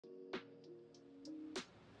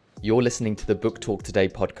You're listening to the Book Talk Today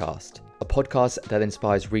podcast, a podcast that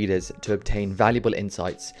inspires readers to obtain valuable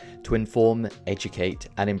insights to inform, educate,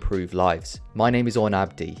 and improve lives. My name is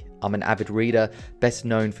Abdi. I'm an avid reader, best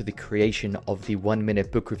known for the creation of the 1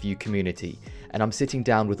 Minute Book Review community, and I'm sitting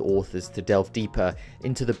down with authors to delve deeper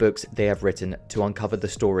into the books they have written to uncover the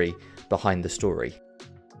story behind the story.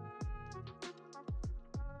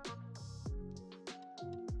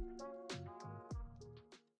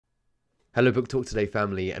 Hello Book Talk Today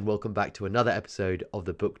family, and welcome back to another episode of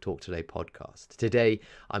the Book Talk Today podcast. Today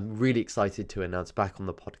I'm really excited to announce back on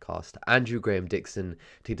the podcast Andrew Graham-Dixon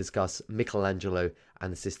to discuss Michelangelo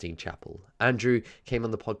and the Sistine Chapel. Andrew came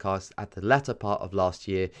on the podcast at the latter part of last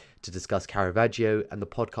year to discuss Caravaggio, and the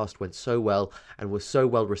podcast went so well and was so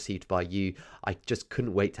well received by you. I just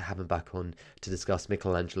couldn't wait to have him back on to discuss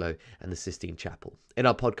Michelangelo and the Sistine Chapel. In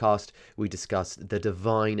our podcast, we discussed the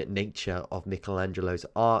divine nature of Michelangelo's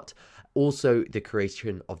art, also the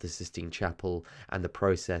creation of the Sistine Chapel and the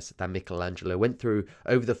process that Michelangelo went through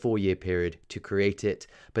over the 4-year period to create it,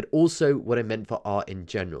 but also what it meant for art in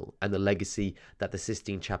general and the legacy that the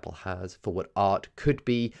Sistine Chapel has for what art could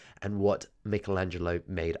be and what Michelangelo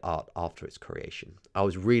made art after its creation. I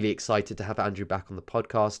was really excited to have Andrew back on the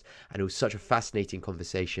podcast, and it was such a fascinating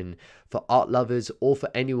conversation for art lovers or for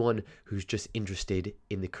anyone who's just interested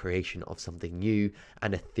in the creation of something new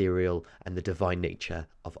and ethereal and the divine nature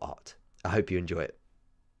of art. I hope you enjoy it.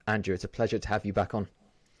 Andrew, it's a pleasure to have you back on.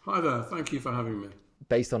 Hi there, thank you for having me.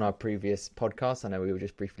 Based on our previous podcast, I know we were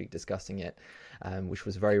just briefly discussing it, which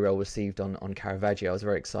was very well received on Caravaggio. I was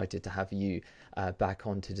very excited to have you back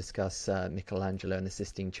on to discuss Michelangelo and the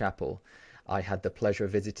Sistine Chapel. I had the pleasure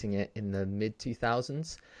of visiting it in the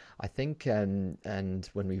mid-2000s, I think, and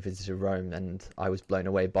when we visited Rome, and I was blown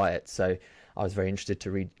away by it. So I was very interested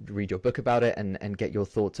to read your book about it and get your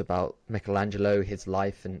thoughts about Michelangelo, his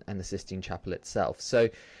life, and the Sistine Chapel itself. So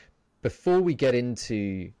before we get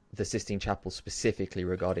into the Sistine Chapel specifically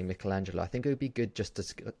regarding Michelangelo, I think it would be good just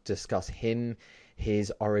to discuss him,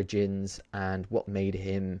 his origins, and what made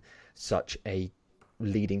him such a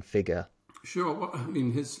leading figure. Sure. Well, I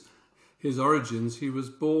mean, his origins, he was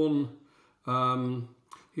born,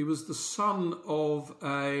 he was the son of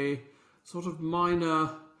a sort of minor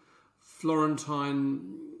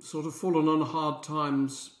Florentine, sort of fallen on hard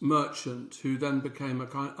times merchant who then became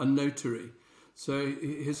a notary. So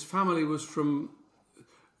his family was from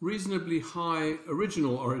reasonably high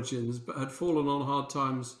original origins, but had fallen on hard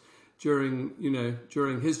times during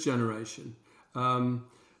his generation.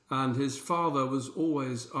 And his father was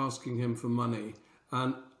always asking him for money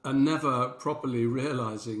and never properly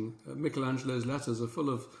realizing. Michelangelo's letters are full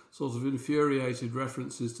of sort of infuriated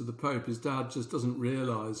references to the Pope. His dad just doesn't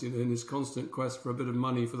realize, in his constant quest for a bit of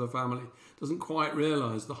money for the family, doesn't quite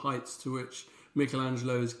realize the heights to which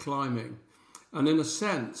Michelangelo is climbing. And in a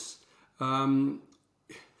sense,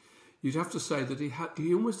 you'd have to say that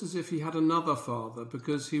he almost as if he had another father,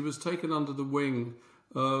 because he was taken under the wing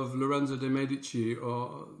of Lorenzo de' Medici,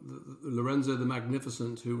 or Lorenzo the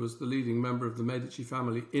Magnificent, who was the leading member of the Medici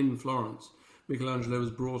family in Florence. Michelangelo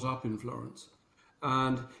was brought up in Florence.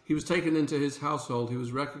 And he was taken into his household. He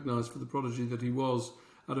was recognized for the prodigy that he was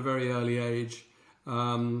at a very early age.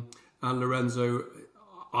 And Lorenzo,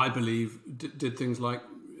 I believe, did things like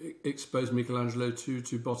expose Michelangelo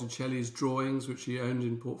to Botticelli's drawings, which he owned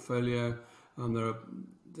in portfolio.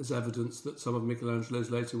 There's evidence that some of Michelangelo's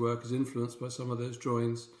later work is influenced by some of those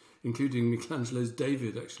drawings, including Michelangelo's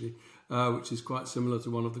David, actually, which is quite similar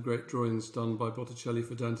to one of the great drawings done by Botticelli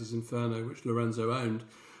for Dante's Inferno, which Lorenzo owned.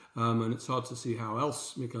 And it's hard to see how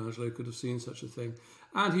else Michelangelo could have seen such a thing.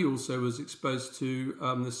 And he also was exposed to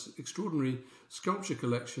this extraordinary sculpture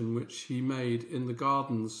collection, which he made in the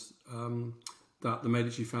gardens that the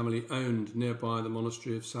Medici family owned nearby the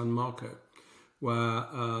monastery of San Marco, where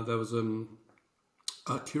there was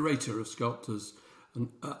a curator of sculptors,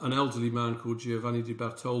 an elderly man called Giovanni di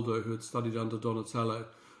Bertoldo, who had studied under Donatello,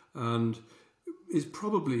 and is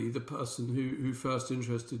probably the person who first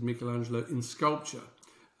interested Michelangelo in sculpture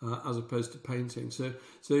as opposed to painting. So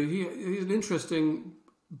he's an interesting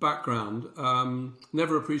background,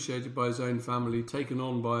 never appreciated by his own family, taken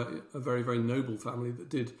on by a very, very noble family that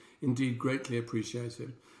did indeed greatly appreciate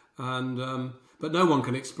him. And but no one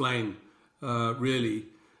can explain really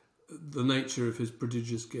the nature of his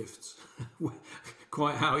prodigious gifts,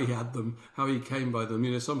 quite how he had them, how he came by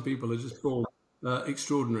them. Some people are just born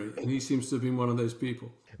extraordinary, and he seems to have been one of those people.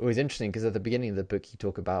 It was interesting because at the beginning of the book you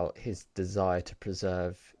talk about his desire to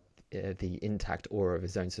preserve the intact aura of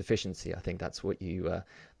his own sufficiency. I think that's what you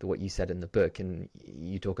said in the book, and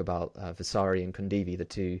you talk about Vasari and Condivi, the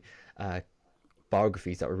two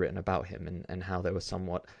biographies that were written about him, and how they were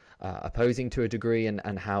somewhat opposing to a degree,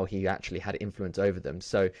 and how he actually had influence over them.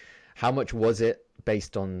 So how much was it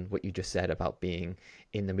based on what you just said about being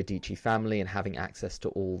in the Medici family and having access to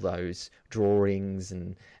all those drawings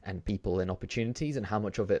and people and opportunities, and how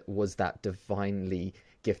much of it was that divinely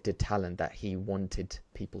gifted talent that he wanted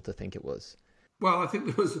people to think it was? Well, I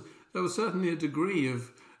think there was certainly a degree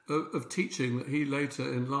of teaching that he later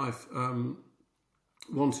in life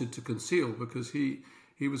wanted to conceal, because he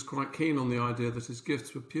was quite keen on the idea that his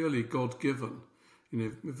gifts were purely God-given. You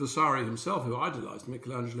know, Vasari himself, who idolised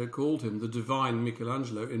Michelangelo, called him the divine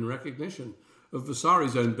Michelangelo in recognition of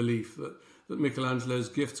Vasari's own belief that Michelangelo's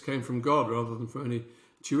gifts came from God rather than from any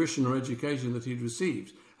tuition or education that he'd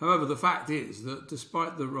received. However, the fact is that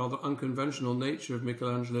despite the rather unconventional nature of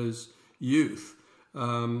Michelangelo's youth,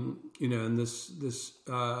 and this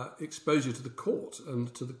exposure to the court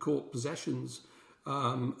and to the court possessions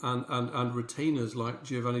and retainers like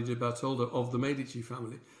Giovanni di Bertoldo of the Medici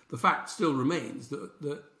family, the fact still remains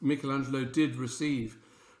that Michelangelo did receive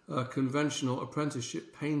conventional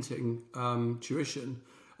apprenticeship painting tuition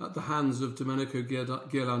at the hands of Domenico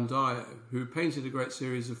Ghirlandaio, who painted a great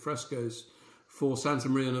series of frescoes for Santa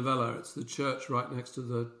Maria Novella. It's the church right next to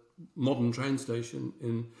the modern train station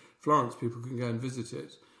in Florence. People can go and visit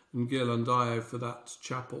it. And Ghirlandaio, for that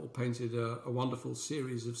chapel, painted a wonderful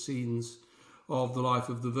series of scenes of the life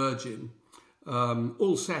of the Virgin,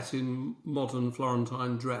 all set in modern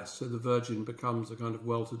Florentine dress. So the Virgin becomes a kind of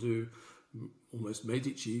well-to-do, almost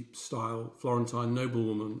Medici-style Florentine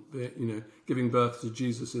noblewoman, giving birth to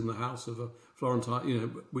Jesus in the house of a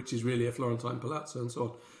Florentine, which is really a Florentine palazzo and so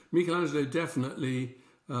on. Michelangelo definitely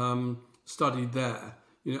studied there.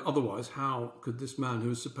 Otherwise, how could this man,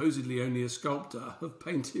 who is supposedly only a sculptor, have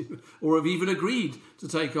painted or have even agreed to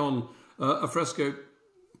take on a fresco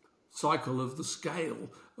cycle of the scale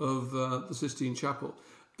of the Sistine Chapel?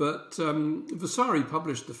 But Vasari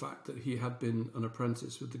published the fact that he had been an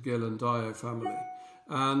apprentice with the Ghirlandaio family.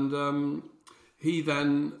 And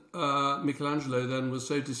Michelangelo then was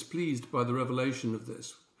so displeased by the revelation of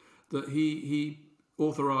this that he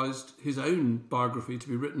authorised his own biography to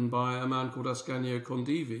be written by a man called Ascanio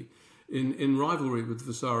Condivi in rivalry with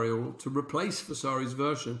Vasari, or to replace Vasari's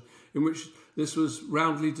version, in which this was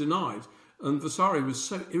roundly denied. And Vasari was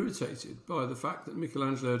so irritated by the fact that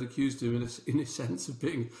Michelangelo had accused him, in a sense, of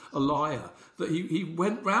being a liar, that he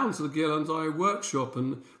went round to the Ghirlandaio workshop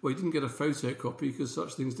and, well, he didn't get a photocopy because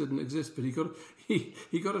such things didn't exist, but he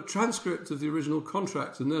got a transcript of the original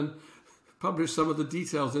contract and then published some of the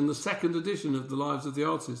details in the second edition of the Lives of the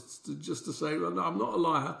Artists, just to say, well, no, I'm not a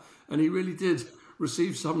liar. And he really did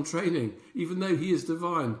receive some training. Even though he is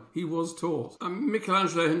divine, he was taught.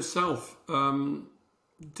 Michelangelo himself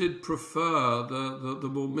did prefer the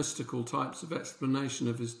more mystical types of explanation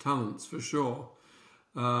of his talents, for sure.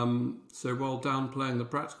 So while downplaying the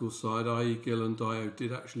practical side, i.e. Ghirlandaio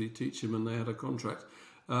did actually teach him and they had a contract,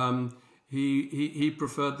 he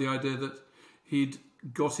preferred the idea that he'd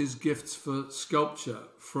got his gifts for sculpture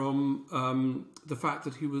from the fact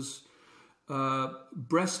that he was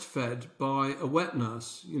breastfed by a wet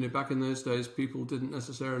nurse. Back in those days, people didn't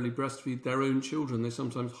necessarily breastfeed their own children. They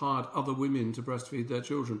sometimes hired other women to breastfeed their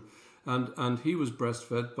children. And he was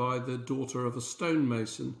breastfed by the daughter of a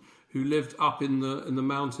stonemason who lived up in the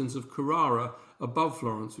mountains of Carrara above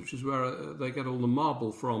Florence, which is where they get all the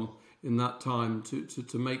marble from in that time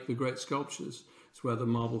to make the great sculptures. It's where the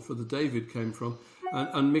marble for the David came from.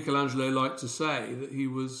 And Michelangelo liked to say that he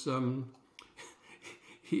was...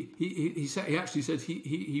 He actually said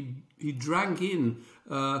he drank in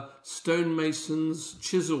stonemasons'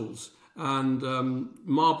 chisels and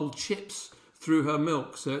marble chips through her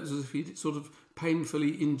milk. So it's as if he sort of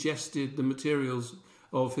painfully ingested the materials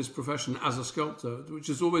of his profession as a sculptor, which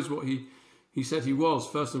is always what he said he was.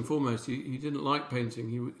 First and foremost, he didn't like painting.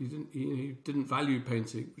 He didn't value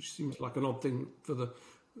painting, which seems like an odd thing for the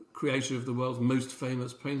creator of the world's most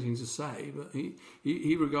famous painting to say. But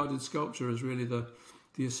he regarded sculpture as really the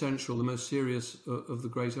essential, the most serious of the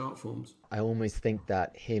great art forms. I almost think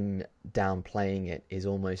that him downplaying it is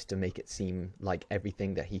almost to make it seem like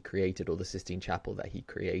everything that he created, or the Sistine Chapel that he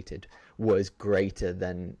created, was greater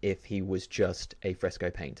than if he was just a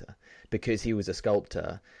fresco painter. Because he was a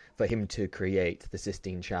sculptor, for him to create the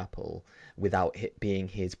Sistine Chapel without it being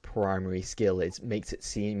his primary skill, makes it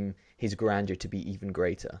seem his grandeur to be even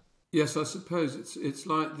greater. Yes, I suppose it's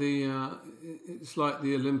like the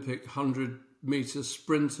Olympic 100-meter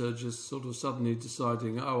sprinter just sort of suddenly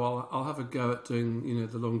deciding, I'll have a go at doing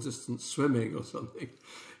the long distance swimming or something,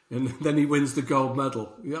 and then he wins the gold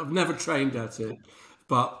medal. I've never trained at it,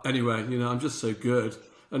 but anyway, I'm just so good,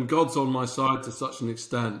 and God's on my side to such an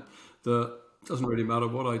extent that Doesn't really matter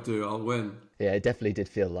what I do, I'll win. Yeah, it definitely did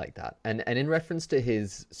feel like that. And in reference to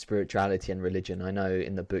his spirituality and religion, I know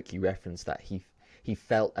in the book you referenced that he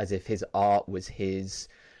felt as if his art was his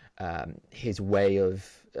way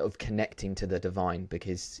of connecting to the divine,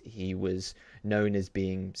 because he was known as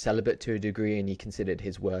being celibate to a degree, and he considered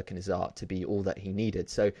his work and his art to be all that he needed.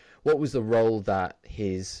 So what was the role that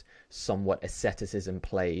his somewhat asceticism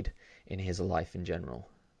played in his life in general?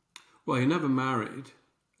 Well, he never married.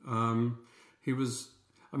 He was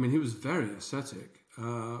very ascetic.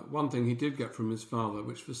 One thing he did get from his father,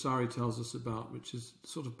 which Vasari tells us about, which is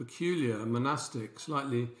sort of peculiar, monastic,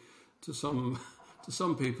 slightly to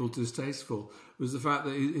some people distasteful, was the fact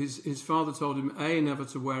that his father told him, A, never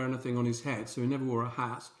to wear anything on his head, so he never wore a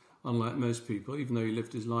hat, unlike most people, even though he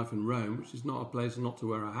lived his life in Rome, which is not a place not to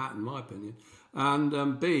wear a hat, in my opinion.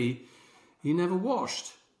 And B, he never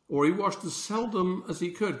washed, or he washed as seldom as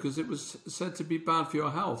he could, because it was said to be bad for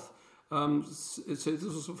your health. It's a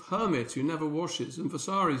sort of hermit who never washes. And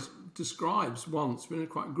Vasari describes once, in a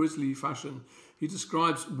quite grisly fashion, he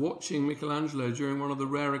describes watching Michelangelo during one of the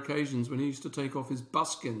rare occasions when he used to take off his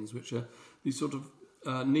buskins, which are these sort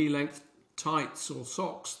of knee-length tights or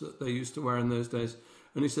socks that they used to wear in those days.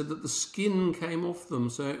 And he said that the skin came off them,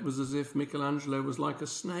 so it was as if Michelangelo was like a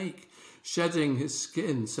snake shedding his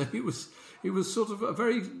skin. So he was sort of a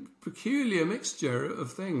very peculiar mixture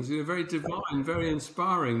of things, very divine, very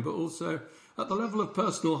inspiring, but also at the level of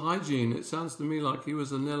personal hygiene, it sounds to me like he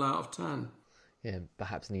was a 0 out of 10. Yeah,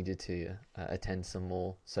 perhaps needed to attend some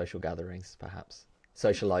more social gatherings, perhaps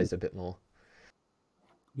socialize a bit more.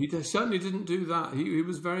 He certainly didn't do that. He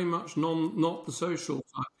was very much not the social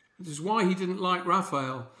type. This is why he didn't like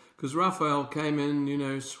Raphael, because Raphael came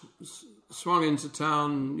in, swung into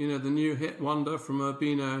town, the new hit wonder from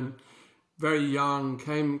Urbino, and very young,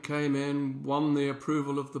 came in, won the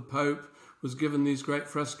approval of the Pope, was given these great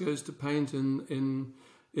frescoes to paint in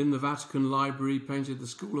the Vatican Library, painted the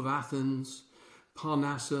School of Athens,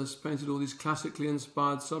 Parnassus, painted all these classically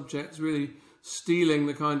inspired subjects, really stealing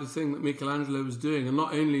the kind of thing that Michelangelo was doing, and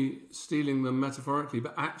not only stealing them metaphorically,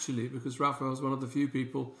 but actually, because Raphael was one of the few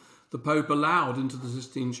people the Pope allowed into the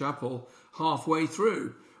Sistine Chapel halfway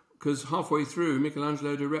through, because halfway through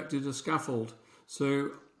Michelangelo erected a scaffold.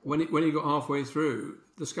 So when he got halfway through,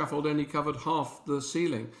 the scaffold only covered half the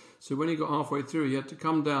ceiling. So when he got halfway through, he had to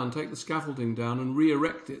come down, take the scaffolding down and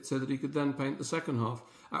re-erect it so that he could then paint the second half.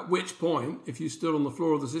 At which point, if you stood on the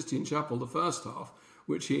floor of the Sistine Chapel, the first half,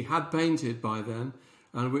 which he had painted by then,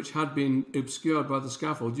 and which had been obscured by the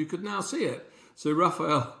scaffold, you could now see it. So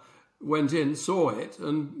Raphael went in, saw it,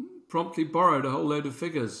 and promptly borrowed a whole load of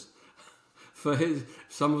figures for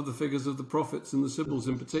some of the figures of the prophets and the Sibyls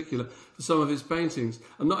in particular, for some of his paintings.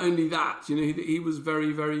 And not only that, he was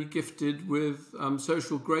very, very gifted with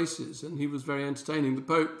social graces, and he was very entertaining. The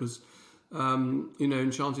Pope was,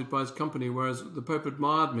 enchanted by his company, whereas the Pope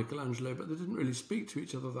admired Michelangelo, but they didn't really speak to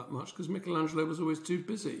each other that much, because Michelangelo was always too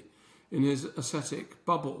busy in his ascetic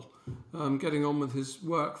bubble, getting on with his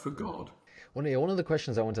work for God. One of the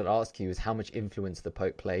questions I wanted to ask you is how much influence the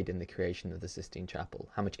Pope played in the creation of the Sistine Chapel,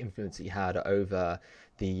 how much influence he had over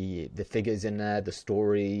the figures in there, the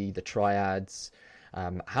story, the triads.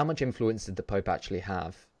 How much influence did the Pope actually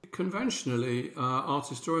have? Conventionally, art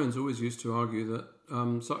historians always used to argue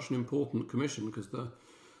that such an important commission, because the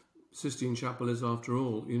Sistine Chapel is, after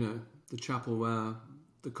all, the chapel where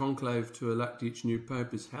the conclave to elect each new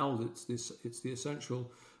Pope is held. It's the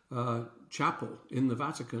essential chapel in the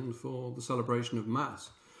Vatican for the celebration of Mass.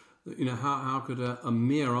 How could a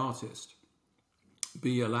mere artist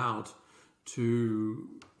be allowed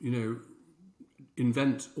to,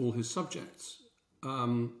 invent all his subjects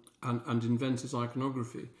and invent his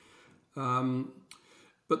iconography?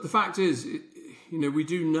 But the fact is, we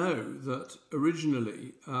do know that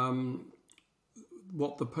originally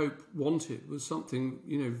what the Pope wanted was something,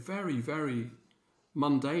 very, very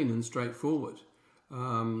mundane and straightforward.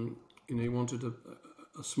 He wanted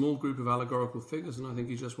a small group of allegorical figures, and I think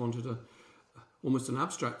he just wanted almost an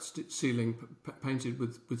abstract ceiling painted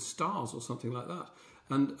with stars or something like that.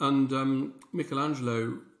 And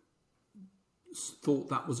Michelangelo thought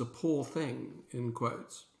that was a poor thing, in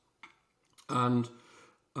quotes, and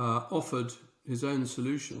offered his own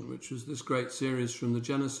solution, which was this great series from the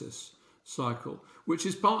Genesis cycle, which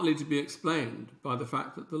is partly to be explained by the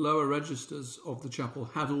fact that the lower registers of the chapel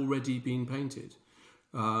had already been painted,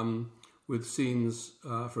 with scenes,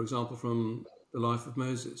 for example, from the life of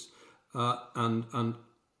Moses, I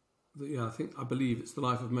believe it's the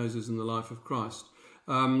life of Moses and the life of Christ,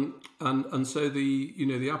 and so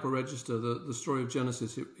the upper register, the story of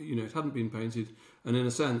Genesis, it hadn't been painted, and in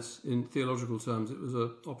a sense, in theological terms, it was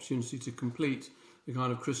an opportunity to complete the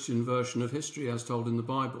kind of Christian version of history as told in the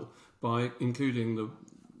Bible, by including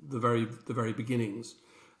the very beginnings,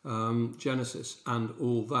 Genesis and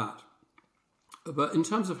all that. But in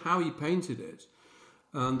terms of how he painted it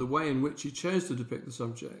and the way in which he chose to depict the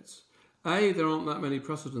subjects, there aren't that many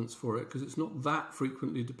precedents for it because it's not that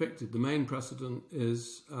frequently depicted. The main precedent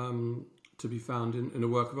is to be found in a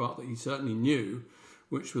work of art that he certainly knew,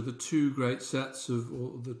 which were the two great sets of,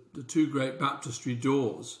 or the two great baptistry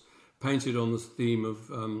doors painted on the theme of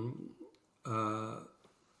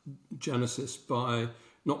Genesis by,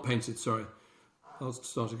 not painted, sorry, I'll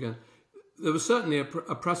start again. There was certainly a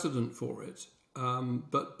precedent for it,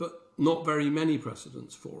 but not very many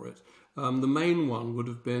precedents for it. The main one would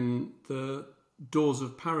have been the Doors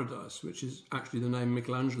of Paradise, which is actually the name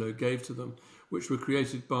Michelangelo gave to them, which were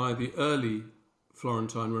created by the early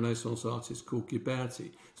Florentine Renaissance artist called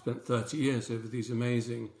Ghiberti. Spent 30 years over these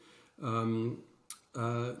amazing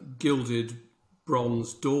gilded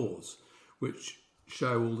bronze doors, which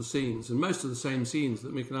show all the scenes, and most of the same scenes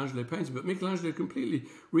that Michelangelo painted. But Michelangelo completely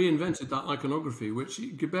reinvented that iconography, which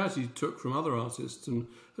Ghiberti took from other artists and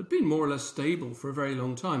had been more or less stable for a very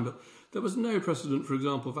long time. But there was no precedent, for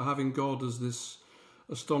example, for having God as this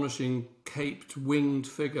astonishing caped winged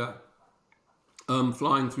figure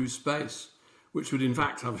flying through space, which would in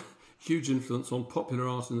fact have huge influence on popular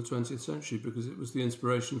art in the 20th century because it was the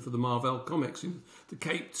inspiration for the Marvel comics. The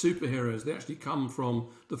caped superheroes, they actually come from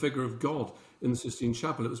the figure of God in the Sistine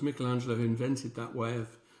Chapel. It was Michelangelo who invented that way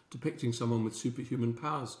of depicting someone with superhuman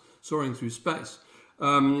powers soaring through space.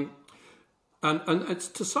 And it's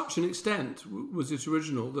to such an extent was it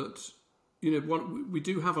original that, we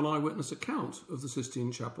do have an eyewitness account of the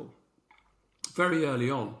Sistine Chapel very early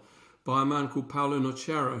on by a man called Paolo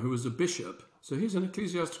Nocera, who was a bishop. So he's an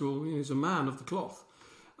ecclesiastical, he's a man of the cloth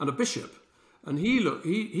and a bishop. And he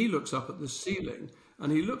looks up at this ceiling,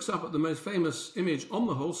 and he looks up at the most famous image on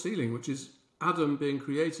the whole ceiling, which is Adam being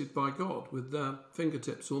created by God with their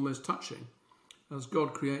fingertips almost touching as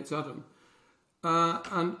God creates Adam.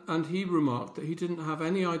 And he remarked that he didn't have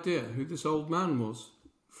any idea who this old man was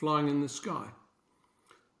flying in the sky.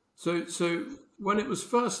 So when it was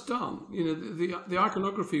first done, the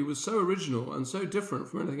iconography was so original and so different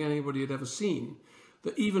from anything anybody had ever seen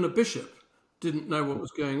that even a bishop didn't know what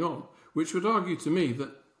was going on, which would argue to me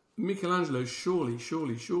that Michelangelo surely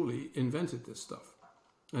invented this stuff.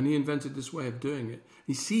 And he invented this way of doing it.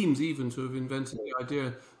 He seems even to have invented the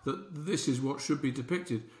idea that this is what should be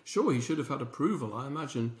depicted. Sure, he should have had approval. I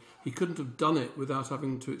imagine he couldn't have done it without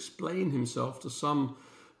having to explain himself to some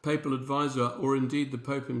papal advisor or indeed the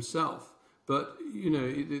Pope himself. But,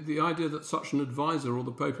 the idea that such an advisor or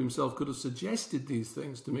the Pope himself could have suggested these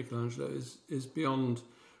things to Michelangelo is beyond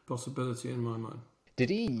possibility in my mind. Did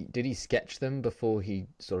he sketch them before he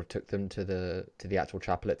sort of took them to the actual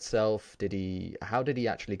chapel itself? How did he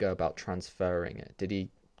actually go about transferring it?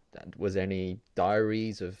 Was there any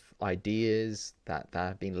diaries of ideas that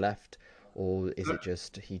had been left, or is it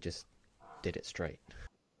just he just did it straight?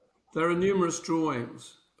 There are numerous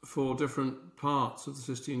drawings for different parts of the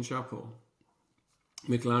Sistine Chapel.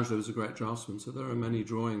 Michelangelo was a great draftsman, so there are many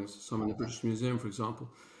drawings, some in the British Museum, for example.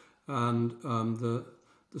 And the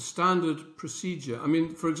standard procedure,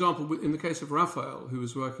 for example, in the case of Raphael, who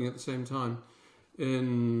was working at the same time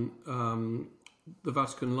in the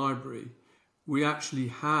Vatican Library, we actually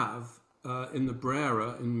have, in the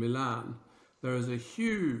Brera in Milan, there is a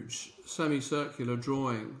huge semicircular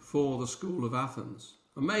drawing for the School of Athens.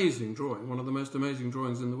 Amazing drawing, one of the most amazing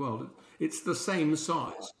drawings in the world. It's the same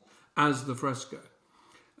size as the fresco.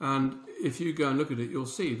 And if you go and look at it, you'll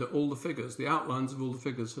see that all the figures, the outlines of all the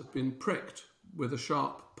figures have been pricked with a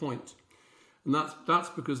sharp point. And that's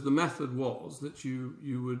because the method was that you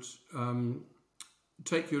would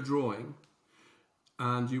take your drawing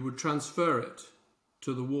and you would transfer it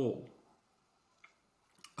to the wall.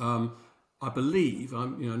 I believe,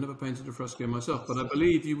 I've never painted a fresco myself, but I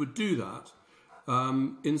believe you would do that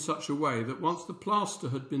in such a way that once the plaster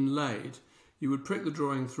had been laid, you would prick the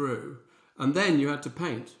drawing through, and then you had to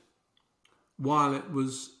paint while it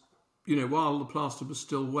was, while the plaster was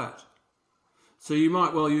still wet. So you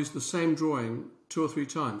might well use the same drawing 2 or 3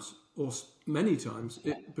 times, or many times,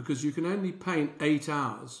 because you can only paint 8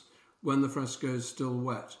 hours when the fresco is still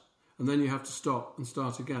wet, and then you have to stop and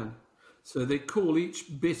start again. So they call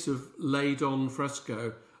each bit of laid-on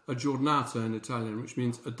fresco a giornata in Italian, which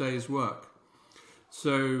means a day's work.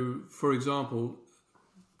 So, for example,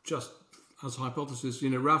 just as hypothesis,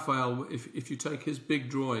 Raphael, if you take his big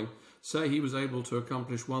drawing, say he was able to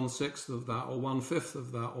accomplish 1/6 of that, or 1/5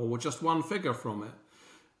 of that, or just one figure from it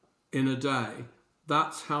in a day,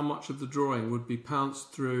 that's how much of the drawing would be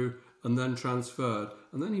pounced through and then transferred.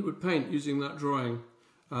 And then he would paint using that drawing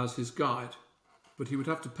as his guide, but he would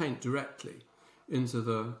have to paint directly into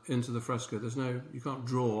the fresco. You can't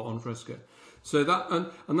draw on fresco.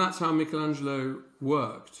 So and that's how Michelangelo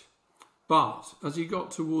worked. But as he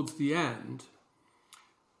got towards the end,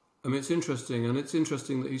 I mean, it's interesting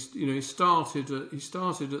that he started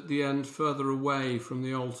at the end further away from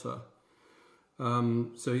the altar.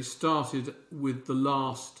 So he started with the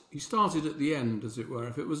last. He started at the end, as it were.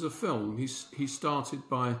 If it was a film, he started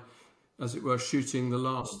by, as it were, shooting the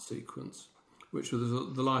last sequence, which was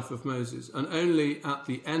the life of Moses. And only at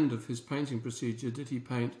the end of his painting procedure did he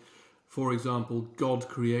paint, for example, God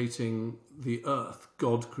creating the earth,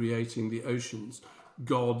 God creating the oceans,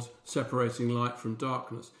 God separating light from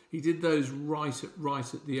darkness. He did those right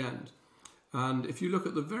at the end. And if you look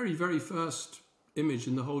at the very, very first image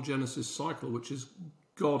in the whole Genesis cycle, which is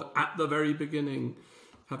God at the very beginning,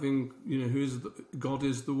 having, God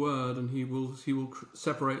is the Word, and he will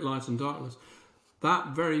separate light and darkness. That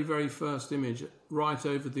very, very first image, right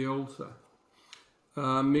over the altar,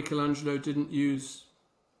 Michelangelo didn't use.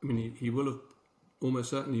 I mean, he will have almost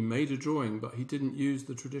certainly made a drawing, but he didn't use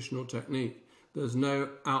the traditional technique. There's no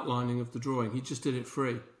outlining of the drawing. He just did it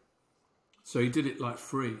free. So he did it like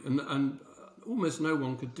free, and almost no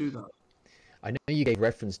one could do that. I know you gave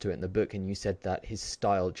reference to it in the book, and you said that his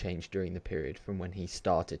style changed during the period from when he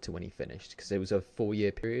started to when he finished, because it was a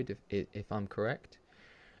 4-year period, if I'm correct.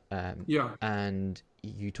 Yeah. And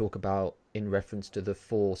you talk about, in reference to the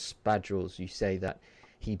 4 spadrils, you say that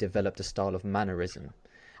he developed a style of mannerism,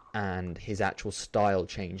 and his actual style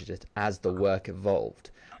changed it as the work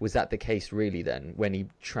evolved. Was that the case really then, when he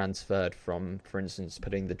transferred from, for instance,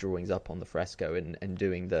 putting the drawings up on the fresco and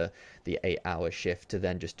doing the 8-hour shift to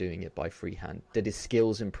then just doing it by freehand? Did his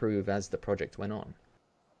skills improve as the project went on?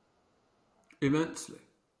 Immensely.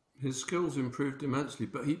 His skills improved immensely,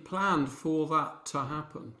 but he planned for that to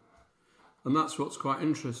happen. And that's what's quite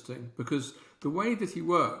interesting, because the way that he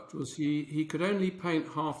worked was he could only paint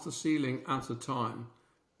half the ceiling at a time,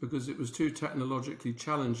 because it was too technologically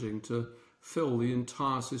challenging to fill the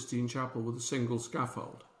entire Sistine Chapel with a single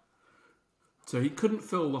scaffold. So he couldn't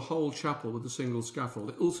fill the whole chapel with a single scaffold.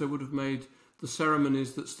 It also would have made the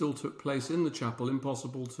ceremonies that still took place in the chapel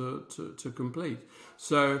impossible to complete.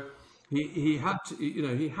 So he had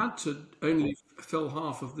to only fill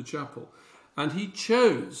half of the chapel, and he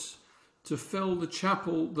chose to fill the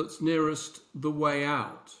chapel that's nearest the way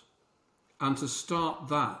out, and to start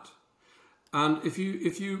that. And if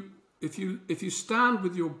you stand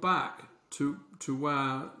with your back to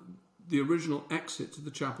where the original exit to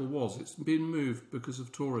the chapel was, it's been moved because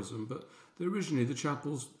of tourism, but originally the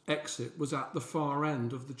chapel's exit was at the far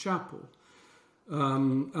end of the chapel,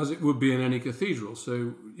 as it would be in any cathedral.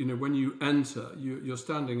 So when you enter, you're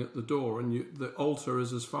standing at the door, and the altar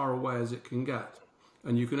is as far away as it can get,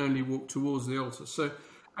 and you can only walk towards the altar. So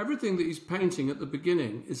everything that he's painting at the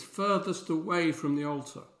beginning is furthest away from the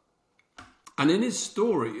altar. And in his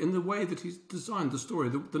story, in the way that he's designed the story,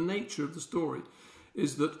 the nature of the story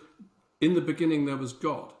is that in the beginning there was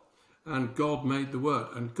God, and God made the Word,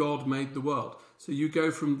 and God made the world. So you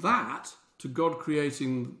go from that to God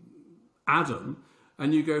creating Adam,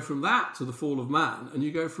 and you go from that to the fall of man, and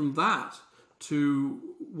you go from that to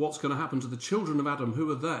what's going to happen to the children of Adam.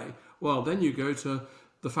 Who are they? Well, then you go to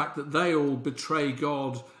the fact that they all betray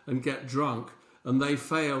God and get drunk, and they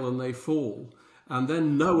fail and they fall. And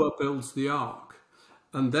then Noah builds the ark,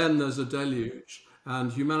 and then there's a deluge,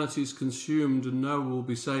 and humanity's consumed and Noah will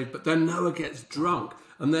be saved. But then Noah gets drunk,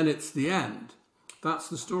 and then it's the end. That's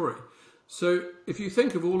the story. So if you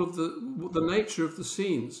think of all of the nature of the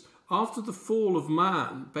scenes, after the fall of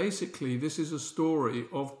man, basically this is a story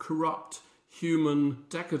of corrupt human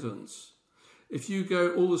decadence. If you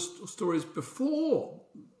go all the stories before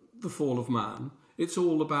the fall of man, it's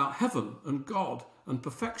all about heaven and God and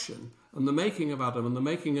perfection, and the making of Adam and the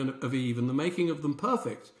making of Eve and the making of them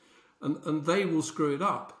perfect, and they will screw it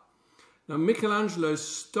up. Now Michelangelo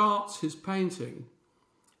starts his painting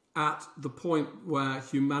at the point where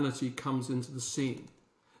humanity comes into the scene.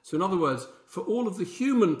 So in other words, for all of the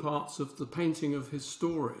human parts of the painting of his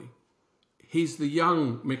story, he's the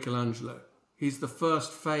young Michelangelo. He's the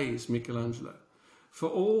first phase Michelangelo. For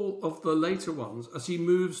all of the later ones, as he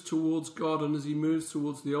moves towards God and as he moves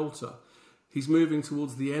towards the altar, he's moving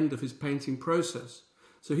towards the end of his painting process.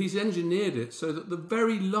 So he's engineered it so that the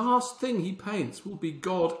very last thing he paints will be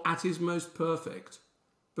God at his most perfect,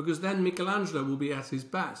 because then Michelangelo will be at his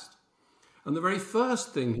best. And the very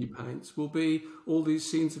first thing he paints will be all these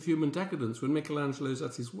scenes of human decadence when Michelangelo's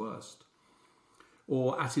at his worst,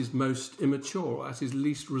 or at his most immature, or at his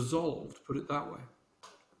least resolved, put it that way.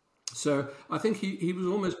 So I think he was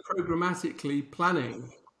almost programmatically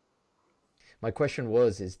planning. My question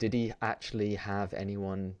is did he actually have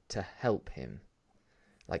anyone to help him?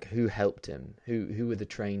 Like, who helped him? Who were the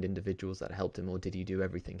trained individuals that helped him, or did he do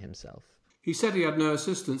everything himself? He said he had no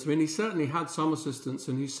assistants. I mean, he certainly had some assistants,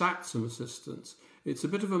 and he sacked some assistants. It's a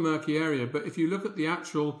bit of a murky area, but if you look at the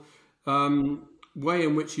actual way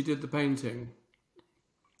in which he did the painting,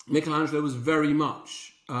 Michelangelo was very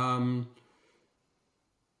much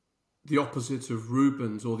the opposite of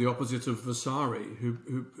Rubens or the opposite of Vasari,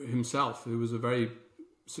 who himself, who was a very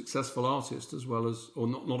successful artist as well as, or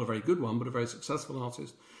not a very good one, but a very successful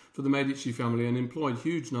artist for the Medici family and employed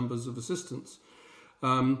huge numbers of assistants.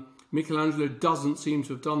 Michelangelo doesn't seem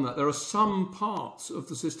to have done that. There are some parts of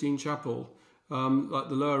the Sistine Chapel, like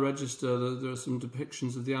the lower register, there are some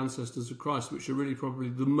depictions of the ancestors of Christ, which are really probably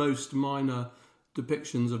the most minor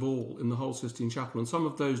depictions of all in the whole Sistine Chapel. And some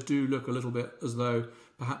of those do look a little bit as though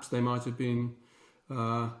perhaps they might have been,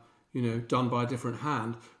 done by a different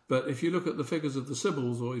hand. But if you look at the figures of the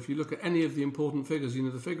Sibyls, or if you look at any of the important figures,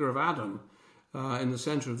 the figure of Adam in the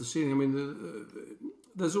centre of the ceiling, I mean,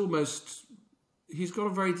 there's almost... He's got a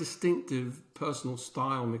very distinctive personal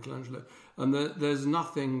style, Michelangelo, and there's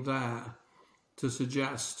nothing there to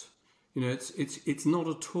suggest, it's not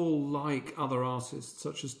at all like other artists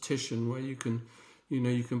such as Titian, where you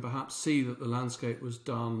can perhaps see that the landscape was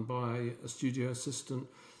done by a studio assistant.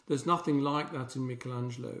 There's nothing like that in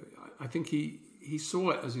Michelangelo. I think he saw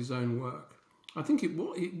it as his own work. I think it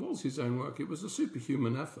was his own work. It was a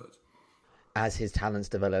superhuman effort. As his talents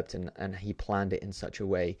developed and he planned it in such a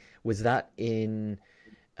way, was that in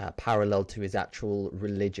parallel to his actual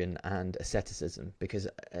religion and asceticism? Because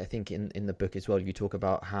I think in the book as well, you talk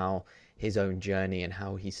about how his own journey and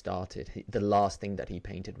how he started. The last thing that he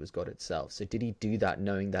painted was God itself. So did he do that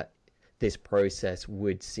knowing that this process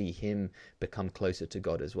would see him become closer to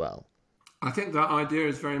God as well? I think that idea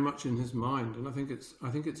is very much in his mind, and I think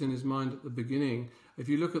it's in his mind at the beginning. If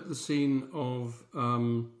you look at the scene of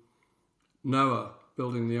Noah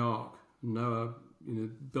building the ark, Noah,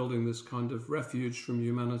 building this kind of refuge from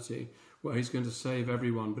humanity where he's going to save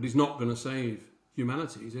everyone, but he's not going to save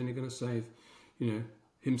humanity. He's only going to save,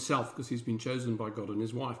 himself because he's been chosen by God, and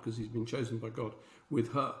his wife because he's been chosen by God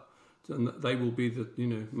with her. And they will be the,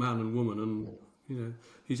 man and woman, and,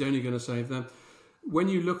 he's only going to save them. When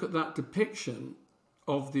you look at that depiction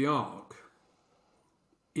of the ark,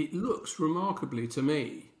 it looks remarkably to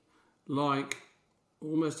me like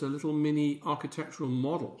almost a little mini architectural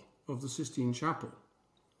model of the Sistine Chapel.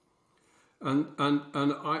 And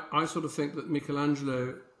I sort of think that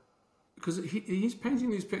Michelangelo, because he's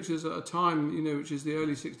painting these pictures at a time, which is the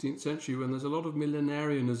early 16th century, when there's a lot of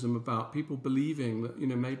millenarianism about people believing that,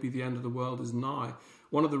 maybe the end of the world is nigh.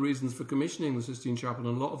 One of the reasons for commissioning the Sistine Chapel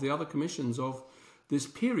and a lot of the other commissions of this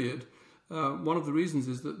period, one of the reasons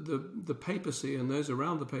is that the papacy and those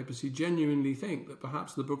around the papacy genuinely think that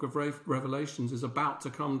perhaps the book of Revelations is about to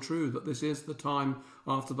come true, that this is the time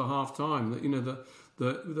after the half time,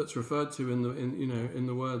 that that's referred to in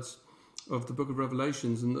the words of the book of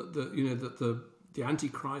Revelations, and that the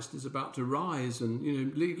Antichrist is about to rise.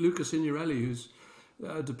 And Luca Signorelli, whose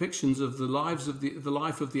depictions of the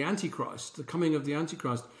life of the Antichrist, the coming of the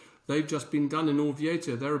Antichrist, they've just been done in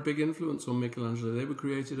Orvieto. They're a big influence on Michelangelo. They were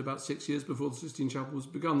created about 6 years before the Sistine Chapel was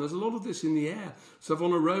begun. There's a lot of this in the air.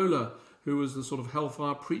 Savonarola, who was the sort of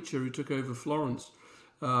hellfire preacher who took over Florence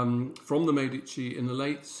from the Medici in the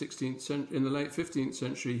late 15th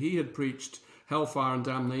century, he had preached hellfire and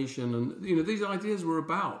damnation, and these ideas were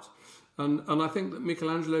about. And I think that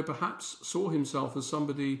Michelangelo perhaps saw himself as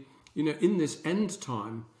somebody, in this end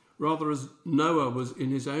time, rather as Noah was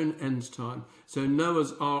in his own end time. So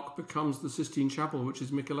Noah's ark becomes the Sistine Chapel, which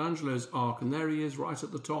is Michelangelo's ark, and there he is right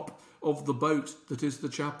at the top of the boat that is the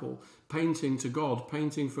chapel, painting to God,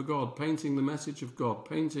 painting for God, painting the message of God,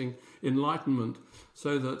 painting enlightenment,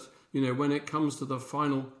 so that, when it comes to the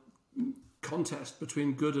final contest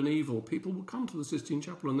between good and evil, people will come to the Sistine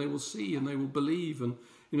Chapel and they will see and they will believe, and,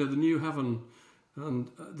 the new heaven and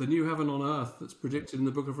the new heaven on earth that's predicted in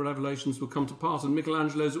the book of Revelations will come to pass, and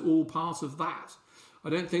Michelangelo's all part of that. I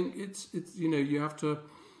don't think it's you have to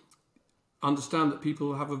understand that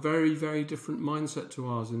people have a very, very different mindset to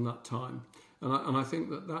ours in that time, and I think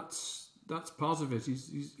that's part of it.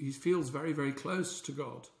 He feels very, very close to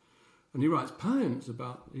God, and he writes poems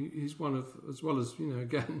about. He's one of, as well as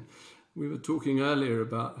again. We were talking earlier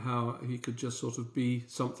about how he could just sort of be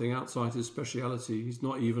something outside his speciality. He's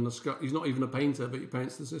not even a painter, but he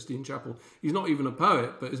paints the Sistine Chapel. He's not even a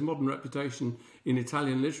poet, but his modern reputation in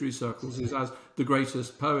Italian literary circles is as the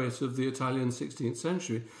greatest poet of the Italian 16th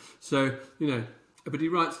century. So, but he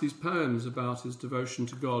writes these poems about his devotion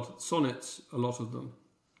to God, sonnets, a lot of them.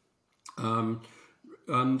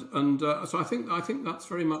 So I think that's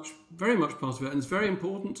very much part of it, and it's very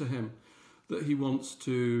important to him that he wants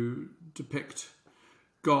to depict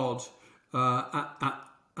God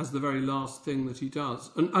as the very last thing that he does.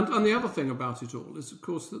 And the other thing about it all is, of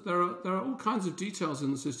course, that there are all kinds of details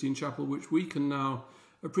in the Sistine Chapel which we can now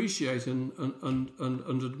appreciate and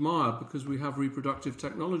admire because we have reproductive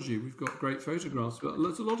technology. We've got great photographs, but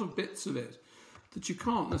there's a lot of bits of it that you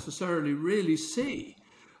can't necessarily really see.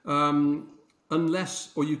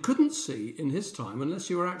 Unless, or you couldn't see in his time unless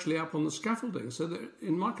you were actually up on the scaffolding. So that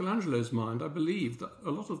in Michelangelo's mind, I believe that a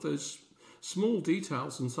lot of those small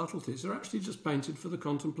details and subtleties are actually just painted for the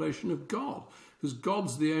contemplation of God, because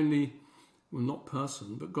God's the only, well, not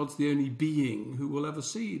person, but God's the only being who will ever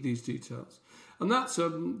see these details. And that's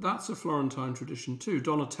a Florentine tradition too.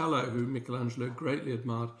 Donatello, who Michelangelo greatly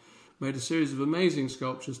admired, made a series of amazing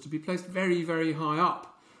sculptures to be placed very, very high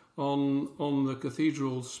up on the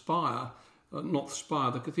cathedral spire. Not the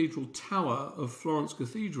spire, the cathedral tower of Florence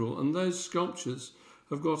Cathedral, and those sculptures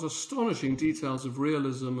have got astonishing details of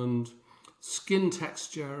realism and skin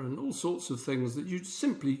texture and all sorts of things that you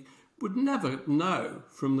simply would never know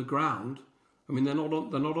from the ground. I mean, they're not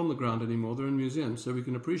on the ground anymore, they're in museums, so we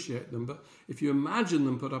can appreciate them, but if you imagine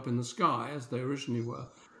them put up in the sky, as they originally were,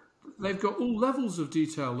 they've got all levels of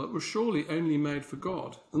detail that were surely only made for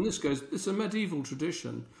God. And it's a medieval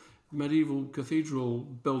tradition. Medieval cathedral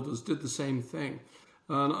builders did the same thing.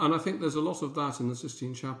 And I think there's a lot of that in the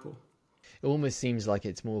Sistine Chapel. It almost seems like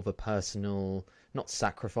it's more of a personal, not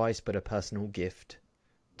sacrifice, but a personal gift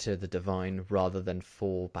to the divine rather than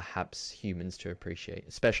for perhaps humans to appreciate,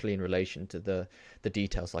 especially in relation to the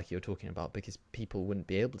details like you're talking about, because people wouldn't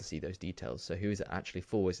be able to see those details. So who is it actually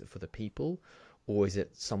for? Is it for the people, or is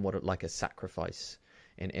it somewhat like a sacrifice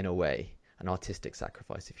in a way? An artistic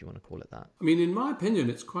sacrifice, if you want to call it that. I mean, in my opinion,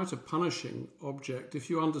 it's quite a punishing object if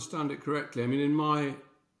you understand it correctly. I mean, in my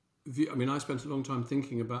view, I spent a long time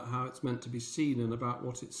thinking about how it's meant to be seen and about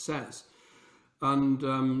what it says. And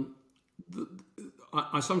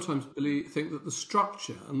I sometimes think that the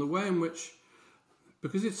structure and the way in which,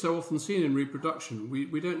 because it's so often seen in reproduction,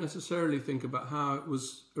 we don't necessarily think about how it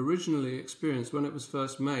was originally experienced when it was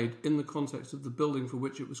first made in the context of the building for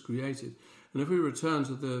which it was created. And if we return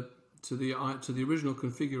to the original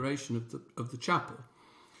configuration of the chapel.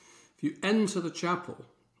 If you enter the chapel,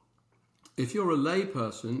 if you're a lay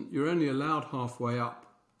person, you're only allowed halfway up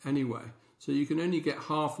anyway. So you can only get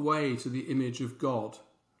halfway to the image of God,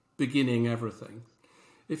 beginning everything.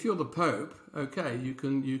 If you're the Pope, okay,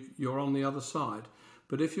 you're on the other side.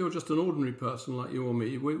 But if you're just an ordinary person like you or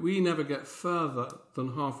me, we never get further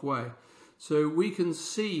than halfway. So we can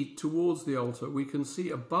see towards the altar, we can see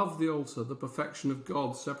above the altar the perfection of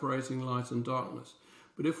God separating light and darkness.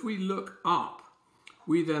 But if we look up,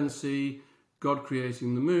 we then see God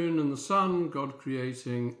creating the moon and the sun, God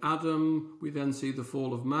creating Adam. We then see the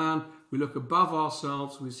fall of man. We look above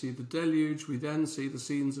ourselves, we see the deluge. We then see the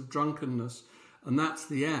scenes of drunkenness. And that's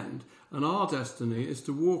the end. And our destiny is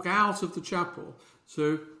to walk out of the chapel.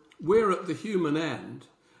 So we're at the human end.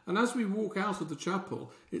 And as we walk out of the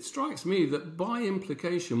chapel, it strikes me that by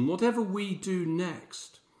implication, whatever we do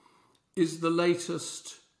next is the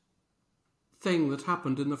latest thing that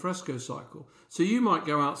happened in the fresco cycle. So you might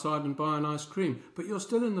go outside and buy an ice cream, but you're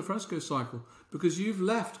still in the fresco cycle because you've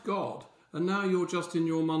left God and now you're just in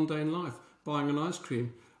your mundane life, buying an ice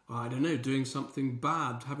cream, I don't know, doing something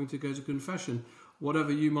bad, having to go to confession,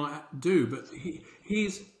 whatever you might do. But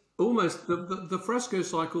he's almost, the fresco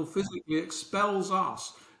cycle physically expels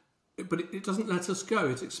us. But it doesn't let us go.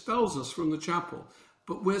 It expels us from the chapel,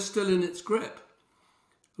 but we're still in its grip.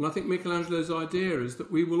 And I think Michelangelo's idea is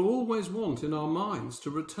that we will always want in our minds to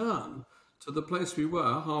return to the place we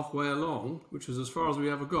were halfway along, which was as far as we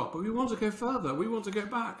ever got. But we want to go further. We want to go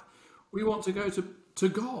back. We want to go to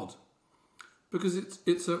God, because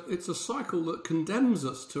it's a cycle that condemns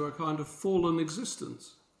us to a kind of fallen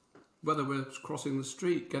existence. Whether we're crossing the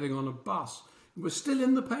street, getting on a bus, we're still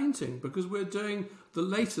in the painting because we're doing the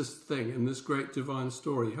latest thing in this great divine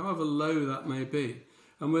story, however low that may be.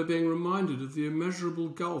 And we're being reminded of the immeasurable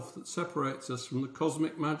gulf that separates us from the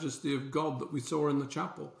cosmic majesty of God that we saw in the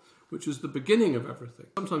chapel, which was the beginning of everything.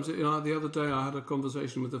 Sometimes, the other day I had a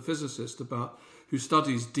conversation with a physicist who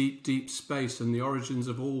studies deep, deep space and the origins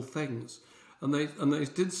of all things. And they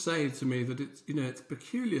did say to me that it's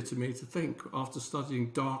peculiar to me to think, after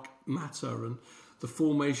studying dark matter and the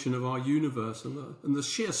formation of our universe and the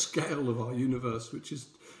sheer scale of our universe, which is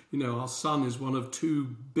our sun is one of 2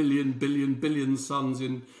 billion suns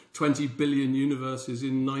in 20 billion universes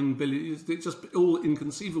in 9 billion. It's just all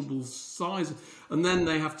inconceivable size. And then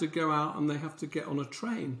they have to go out and they have to get on a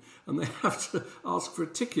train and they have to ask for a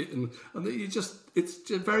ticket. And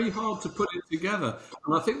it's very hard to put it together.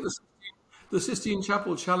 And I think the Sistine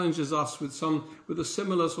Chapel challenges us with a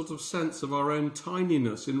similar sort of sense of our own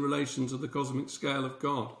tininess in relation to the cosmic scale of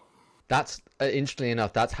God. That's interestingly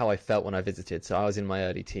enough, that's how I felt when I visited. So I was in my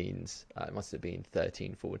early teens. It must have been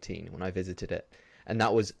 13, 14 when I visited it. And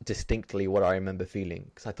that was distinctly what I remember feeling.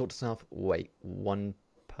 Because I thought to myself, wait, one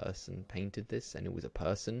person painted this and it was a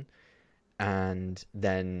person. And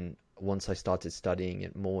then once I started studying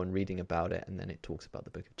it more and reading about it, and then it talks about the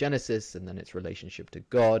book of Genesis and then its relationship to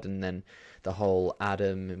God, and then the whole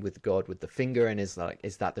Adam with God with the finger, and is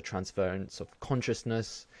that the transference of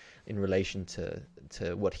consciousness in relation to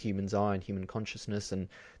what humans are and human consciousness? And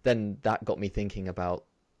then that got me thinking about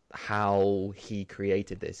how he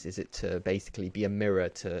created this. Is it to basically be a mirror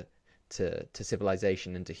to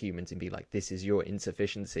civilization and to humans and be like, this is your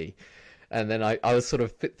insufficiency? And then I was sort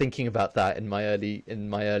of thinking about that in my early and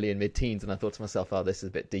mid-teens, and I thought to myself, oh, this is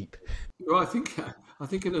a bit deep. Well, I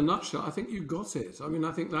think in a nutshell, I think you got it. I mean,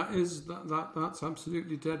 I think that's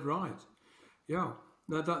absolutely dead right. Yeah,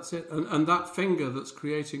 that's it. And that finger that's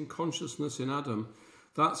creating consciousness in Adam,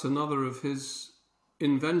 that's another of his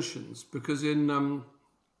inventions, because in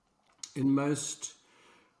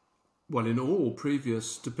all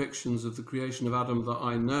previous depictions of the creation of Adam that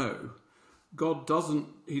I know, God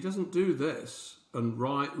doesn't do this and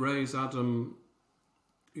raise Adam,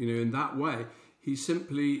 in that way. He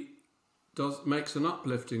simply makes an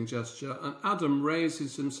uplifting gesture, and Adam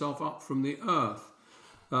raises himself up from the earth.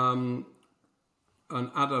 And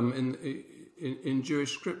Adam in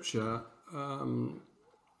Jewish scripture,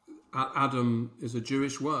 Adam is a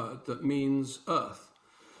Jewish word that means earth.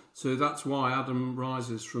 So that's why Adam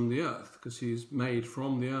rises from the earth, because he's made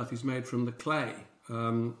from the earth. He's made from the clay.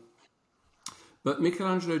 But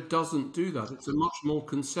Michelangelo doesn't do that. It's a much more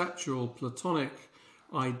conceptual, Platonic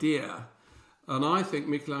idea. And I think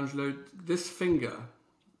Michelangelo, this finger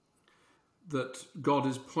that God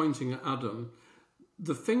is pointing at Adam,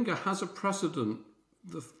 the finger has a precedent.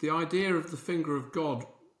 The idea of the finger of God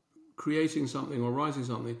creating something or rising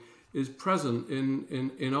something is present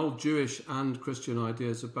in old Jewish and Christian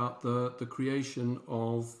ideas about the creation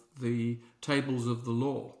of the tables of the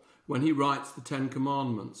law. When he writes the Ten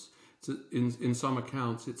Commandments, in some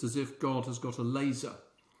accounts, it's as if God has got a laser,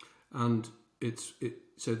 and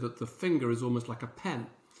so that the finger is almost like a pen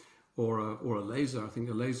or a laser. I think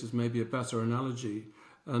a laser is maybe a better analogy.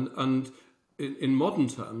 And in modern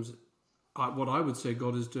terms, what I would say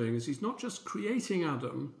God is doing is he's not just creating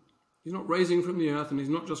Adam, he's not raising from the earth, and he's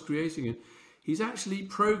not just creating it. He's actually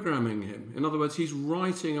programming him. In other words, he's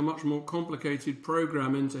writing a much more complicated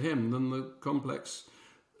program into him than the complex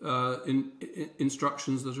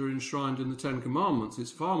instructions that are enshrined in the Ten Commandments. It's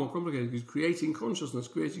far more complicated. He's creating consciousness,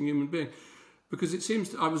 creating human being. Because it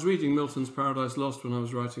seems, I was reading Milton's Paradise Lost when I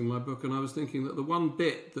was writing my book, and I was thinking that the one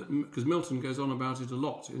bit because Milton goes on about it a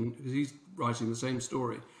lot, because he's writing the same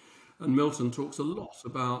story, and Milton talks a lot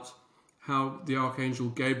about how the Archangel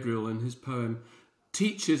Gabriel in his poem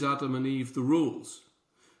teaches Adam and Eve the rules.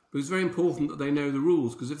 But it's very important that they know the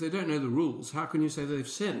rules, because if they don't know the rules, how can you say they've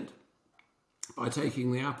sinned? By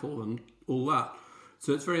taking the apple and all that.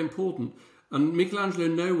 So it's very important. And Michelangelo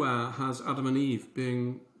nowhere has Adam and Eve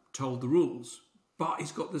being told the rules, but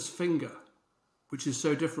he's got this finger, which is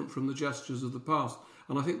so different from the gestures of the past.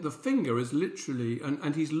 And I think the finger is literally,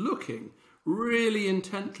 and he's looking really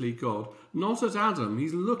intently, God, not at Adam,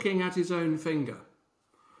 he's looking at his own finger.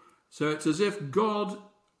 So it's as if God,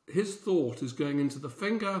 his thought is going into the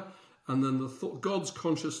finger, and then God's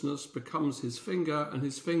consciousness becomes his finger, and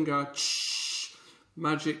his finger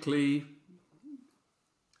magically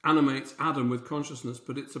animates Adam with consciousness.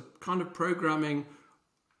 But it's a kind of programming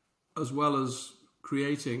as well as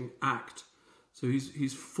creating act. So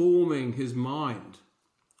he's forming his mind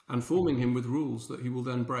and forming him with rules that he will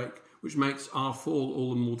then break, which makes our fall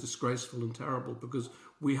all the more disgraceful and terrible, because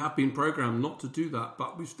we have been programmed not to do that,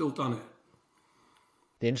 but we've still done it.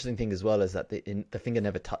 The interesting thing as well is that the finger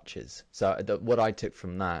never touches. So what I took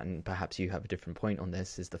from that, and perhaps you have a different point on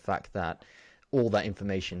this, is the fact that all that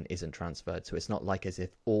information isn't transferred. So it's not like as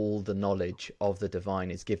if all the knowledge of the divine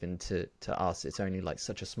is given to us. It's only like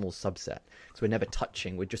such a small subset. So we're never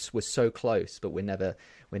touching. We're so close, but we're never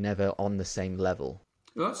on the same level.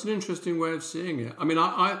 Well, that's an interesting way of seeing it. I mean,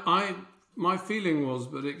 my feeling was,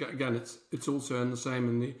 but again, it's also in the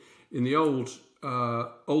same in the old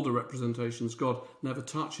older representations, God never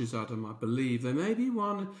touches Adam, I believe. There may be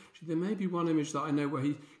one image that I know where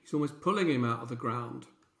he's almost pulling him out of the ground.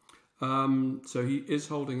 So he is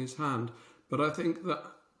holding his hand. But I think that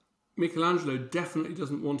Michelangelo definitely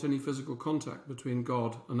doesn't want any physical contact between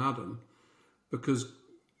God and Adam, because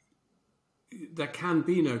there can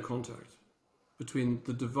be no contact between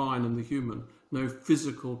the divine and the human, no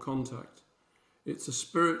physical contact. It's a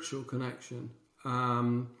spiritual connection,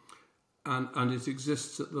 and it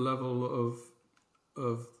exists at the level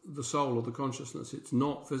of the soul or the consciousness. It's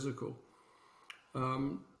not physical.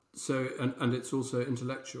 So it's also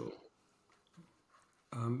intellectual,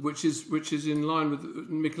 which is in line with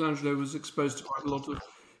Michelangelo was exposed to quite a lot of.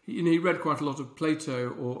 He read quite a lot of Plato,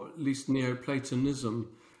 or at least Neoplatonism,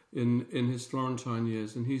 in his Florentine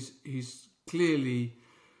years, and he's clearly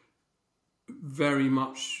very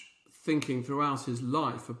much thinking throughout his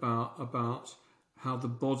life about how the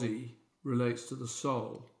body relates to the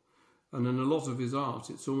soul. And in a lot of his art,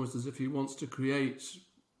 it's almost as if he wants to create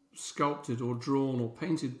sculpted or drawn or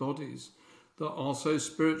painted bodies that are so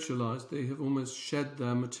spiritualized they have almost shed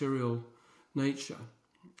their material nature,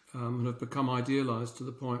 and have become idealized to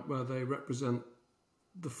the point where they represent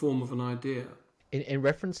the form of an idea. In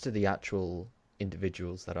reference to the actual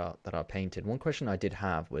individuals that are painted, one question I did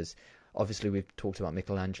have was, obviously we've talked about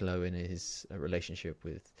Michelangelo and his relationship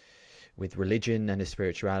with religion and his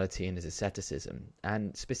spirituality and his asceticism,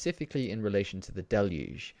 and specifically in relation to the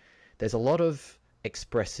Deluge, there's a lot of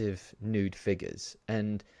expressive nude figures,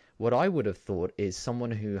 and what I would have thought is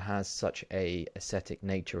someone who has such a ascetic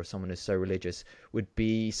nature, or someone who's so religious, would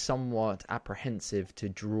be somewhat apprehensive to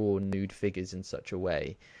draw nude figures in such a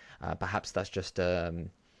way. Perhaps that's just a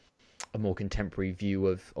more contemporary view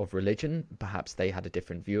of religion. Perhaps they had a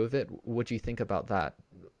different view of it. What do you think about that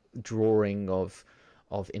drawing of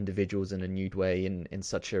individuals in a nude way in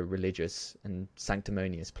such a religious and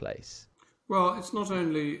sanctimonious place? Well, it's not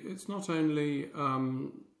only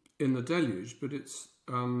in the Deluge, but it's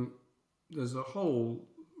there's a whole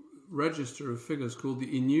register of figures called the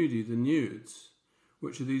Inudi, the nudes,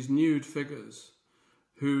 which are these nude figures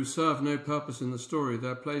who serve no purpose in the story.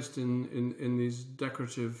 They're placed in these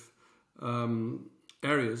decorative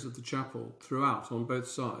areas of the chapel throughout on both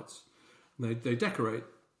sides. They decorate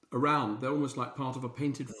around. They're almost like part of a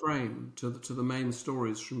painted frame to the main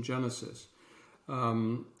stories from Genesis,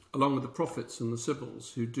 along with the prophets and the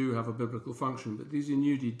sibyls, who do have a biblical function, but these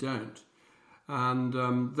Inudi don't.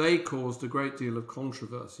 And they caused a great deal of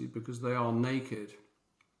controversy because they are naked,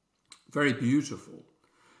 very beautiful.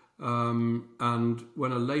 And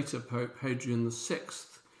when a later Pope, Hadrian VI,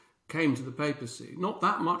 came to the papacy, not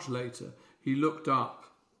that much later, he looked up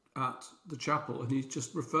at the chapel and he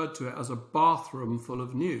just referred to it as a bathroom full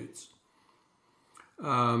of nudes.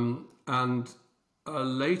 And a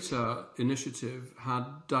later initiative had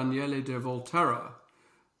Daniele de Volterra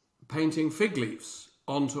painting fig leaves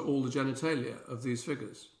onto all the genitalia of these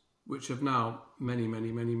figures, which have now, many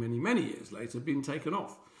years later, been taken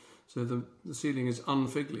off. So the ceiling is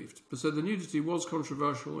unfig-leafed. So the nudity was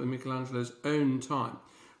controversial in Michelangelo's own time.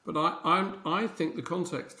 But I think the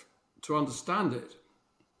context to understand it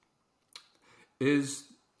is,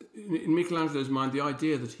 in Michelangelo's mind, the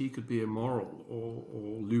idea that he could be immoral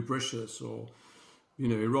or lubricious or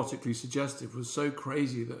erotically suggestive was so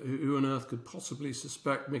crazy that who on earth could possibly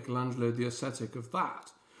suspect Michelangelo the ascetic of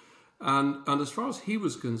that? And as far as he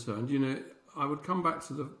was concerned, I would come back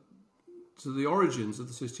to the origins of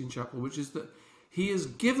the Sistine Chapel, which is that he is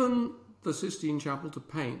given the Sistine Chapel to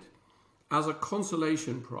paint as a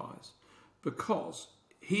consolation prize because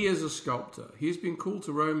he is a sculptor. He's been called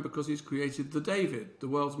to Rome because he's created the David, the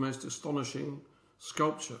world's most astonishing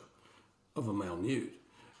sculpture of a male nude,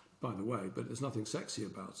 by the way, but there's nothing sexy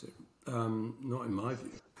about it, not in my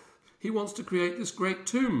view. He wants to create this great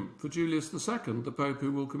tomb for Julius II, the Pope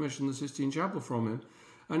who will commission the Sistine Chapel from him,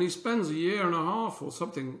 and he spends a year and a half or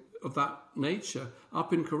something of that nature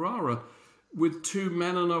up in Carrara with two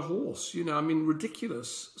men and a horse,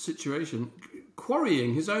 ridiculous situation,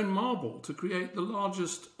 quarrying his own marble to create the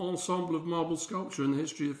largest ensemble of marble sculpture in the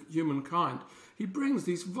history of humankind. He brings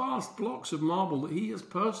these vast blocks of marble that he has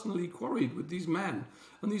personally quarried with these men,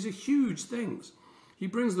 and these are huge things. He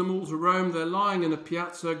brings them all to Rome. They're lying in a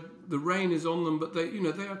piazza. The rain is on them, but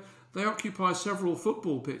they occupy several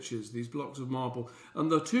football pitches, these blocks of marble.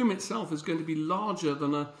 And the tomb itself is going to be larger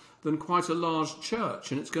than quite a large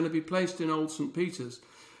church, and it's going to be placed in Old St. Peter's.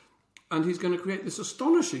 And he's going to create this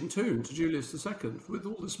astonishing tomb to Julius II with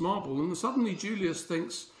all this marble. And suddenly Julius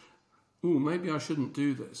thinks, maybe I shouldn't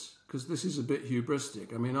do this, because this is a bit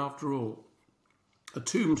hubristic. I mean, after all, a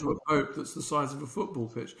tomb to a pope that's the size of a football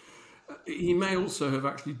pitch. He may also have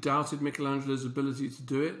actually doubted Michelangelo's ability to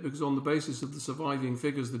do it, because on the basis of the surviving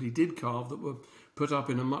figures that he did carve that were put up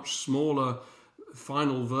in a much smaller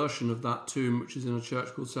final version of that tomb, which is in a church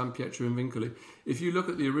called San Pietro in Vincoli, if you look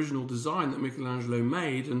at the original design that Michelangelo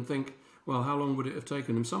made and think, well, how long would it have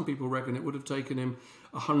taken him? Some people reckon it would have taken him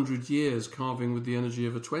 100 years carving with the energy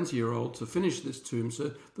of a 20-year-old to finish this tomb.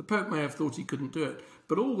 So the Pope may have thought he couldn't do it.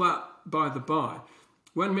 But all that by the by,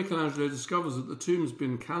 when Michelangelo discovers that the tomb's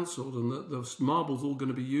been cancelled and that the marble's all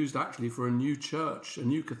going to be used actually for a new church, a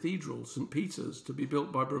new cathedral, St. Peter's, to be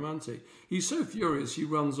built by Bramante, he's so furious he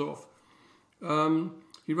runs off.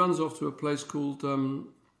 He runs off to a place called,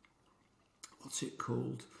 what's it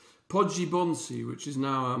called? Poggibonsi, which is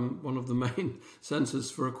now one of the main centres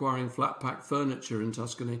for acquiring flat-pack furniture in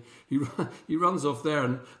Tuscany. He runs off there,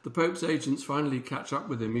 and the Pope's agents finally catch up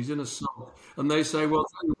with him. He's in a sulk, and they say, well,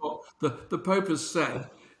 tell you what, the Pope has said,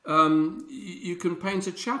 you can paint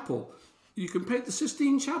a chapel. You can paint the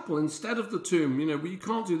Sistine Chapel instead of the tomb. But you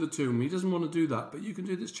can't do the tomb. He doesn't want to do that, but you can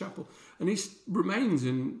do this chapel. And he remains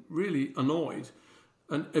really annoyed.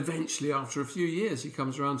 And eventually, after a few years, he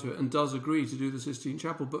comes around to it and does agree to do the Sistine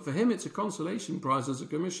Chapel. But for him, it's a consolation prize as a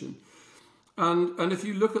commission. And if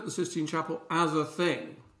you look at the Sistine Chapel as a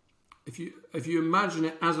thing, if you imagine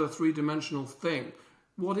it as a three-dimensional thing,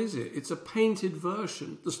 what is it? It's a painted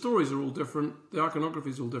version. The stories are all different. The iconography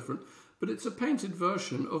is all different. But it's a painted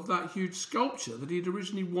version of that huge sculpture that he'd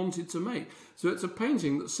originally wanted to make. So it's a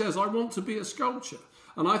painting that says, I want to be a sculpture.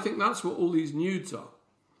 And I think that's what all these nudes are.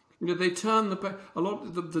 They turn a lot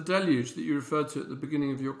of the deluge that you referred to at the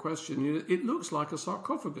beginning of your question. It looks like a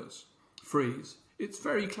sarcophagus frieze. It's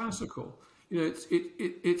very classical.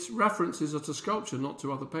 Its references are to sculpture, not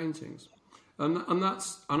to other paintings, and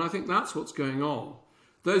I think that's what's going on.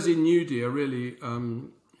 Those in nudi are really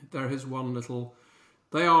there is one little.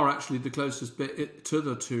 They are actually the closest bit to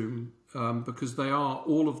the tomb because they are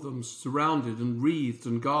all of them surrounded and wreathed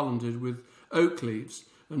and garlanded with oak leaves.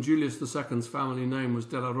 And Julius II's family name was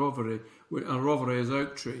della Rovere, and Rovere is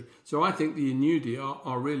oak tree. So I think the Ignudi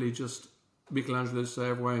are really just Michelangelo's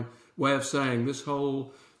way of saying this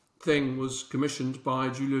whole thing was commissioned by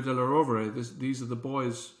Giulio della Rovere. These are the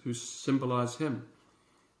boys who symbolise him,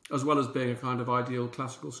 as well as being a kind of ideal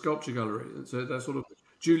classical sculpture gallery. And so they're sort of,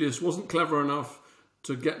 Julius wasn't clever enough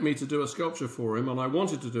to get me to do a sculpture for him, and I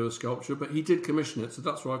wanted to do a sculpture, but he did commission it. So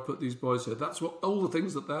that's why I put these boys here. That's what all the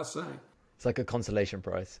things that they're saying. It's like a consolation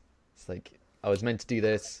prize. It's like, I was meant to do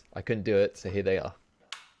this, I couldn't do it, so here they are.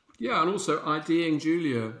 Yeah, and also IDing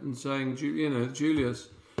Julia and saying, Julius,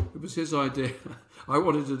 it was his idea. I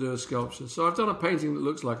wanted to do a sculpture. So I've done a painting that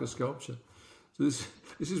looks like a sculpture. So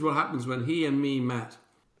this is what happens when he and me met.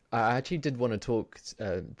 I actually did want to talk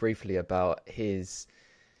briefly about his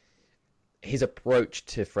approach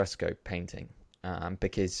to fresco painting,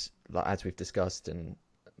 because as we've discussed, and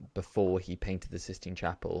before he painted the Sistine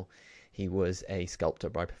Chapel, he was a sculptor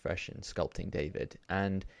by profession, sculpting David.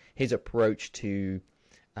 And his approach to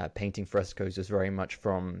painting frescoes was very much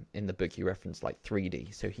from, in the book you referenced, like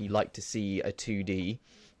 3D. So he liked to see a 2D.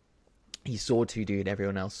 He saw 2D and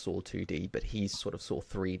everyone else saw 2D, but he sort of saw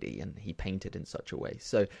 3D and he painted in such a way.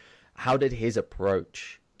 So how did his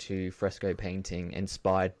approach to fresco painting,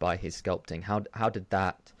 inspired by his sculpting, how did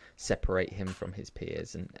that separate him from his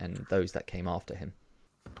peers and those that came after him?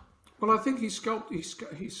 Well, I think he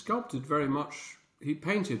sculpted very much. He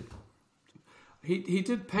painted. He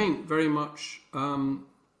did paint very much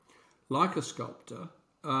like a sculptor.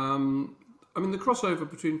 I mean, the crossover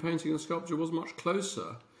between painting and sculpture was much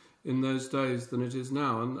closer in those days than it is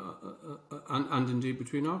now, and indeed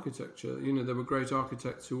between architecture. There were great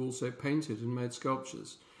architects who also painted and made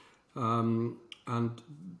sculptures. And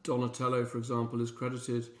Donatello, for example, is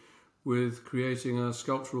credited with creating a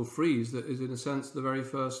sculptural frieze that is, in a sense, the very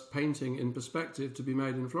first painting in perspective to be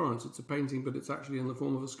made in Florence. It's a painting, but it's actually in the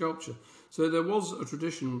form of a sculpture. So there was a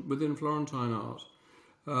tradition within Florentine art.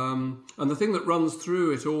 And the thing that runs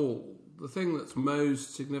through it all, the thing that's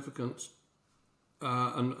most significant,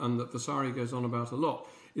 and that Vasari goes on about a lot,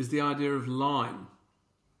 is the idea of line,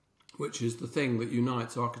 which is the thing that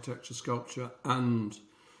unites architecture, sculpture, and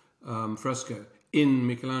fresco in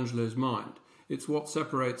Michelangelo's mind. It's what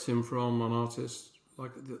separates him from an artist,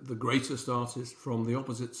 like the greatest artist from the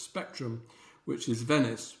opposite spectrum, which is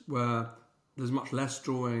Venice, where there's much less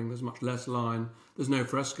drawing, there's much less line. There's no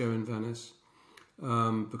fresco in Venice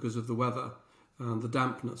because of the weather and the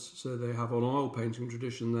dampness. So they have an oil painting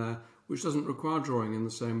tradition there, which doesn't require drawing in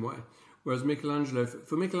the same way. Whereas Michelangelo,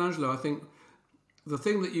 for Michelangelo, I think the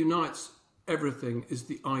thing that unites everything is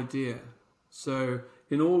the idea. So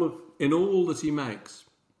in all that he makes,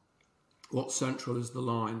 what's central is the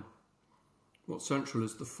line. What's central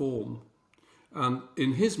is the form. And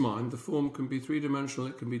in his mind, the form can be three-dimensional,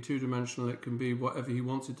 it can be two-dimensional, it can be whatever he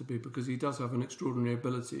wants it to be, because he does have an extraordinary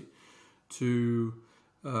ability to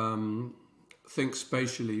think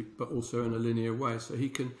spatially, but also in a linear way. So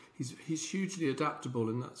he's hugely adaptable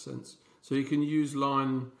in that sense. So he can use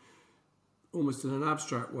line almost in an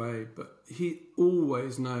abstract way, but he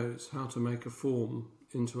always knows how to make a form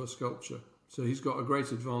into a sculpture. So he's got a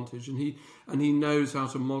great advantage, and he knows how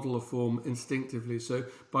to model a form instinctively. So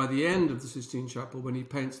by the end of the Sistine Chapel, when he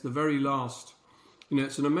paints the very last,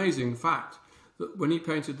 it's an amazing fact that when he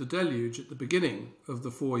painted the Deluge at the beginning of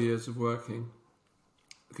the 4 years of working,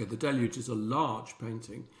 okay, the Deluge is a large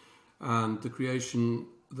painting, and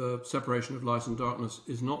the separation of light and darkness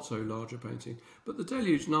is not so large a painting, but the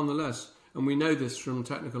Deluge nonetheless, and we know this from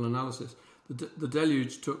technical analysis, the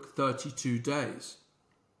Deluge took 32 days.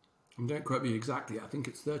 And don't quote me exactly, I think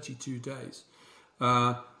it's 32 days.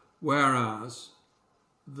 Whereas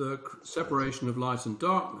the separation of light and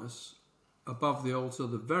darkness above the altar,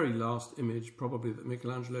 the very last image probably that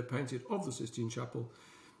Michelangelo painted of the Sistine Chapel,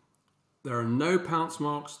 there are no pounce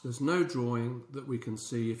marks, there's no drawing that we can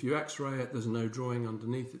see. If you x-ray it, there's no drawing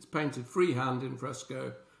underneath. It's painted freehand in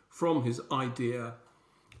fresco from his idea,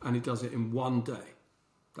 and he does it in 1 day.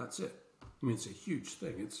 That's it. I mean, it's a huge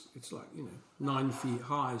thing. It's like, 9 feet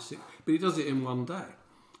high, but he does it in 1 day.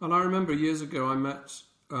 And I remember years ago I met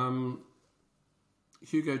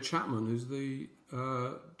Hugo Chapman, who's the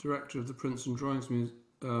director of the Prints and Drawings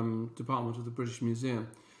Department of the British Museum.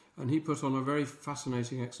 And he put on a very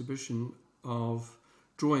fascinating exhibition of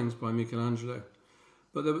drawings by Michelangelo.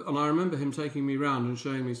 And I remember him taking me round and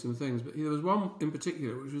showing me some things. But there was one in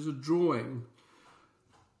particular, which was a drawing.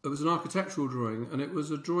 It was an architectural drawing, and it was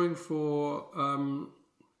a drawing for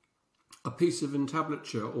a piece of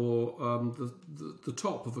entablature, or the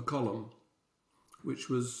top of a column, which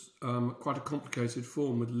was quite a complicated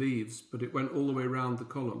form with leaves, but it went all the way around the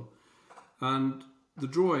column. And the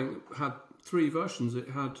drawing had 3 versions. It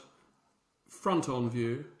had front-on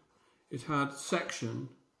view, it had section,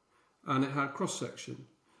 and it had cross-section.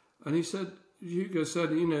 And Hugo said,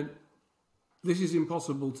 this is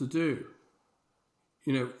impossible to do.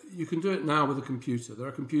 You can do it now with a computer. There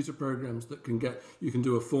are computer programs that you can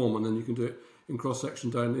do a form and then you can do it in cross-section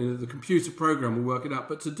down. The computer program will work it out.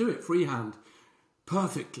 But to do it freehand,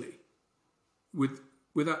 perfectly,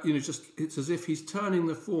 without, it's as if he's turning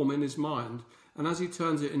the form in his mind. And as he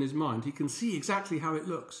turns it in his mind, he can see exactly how it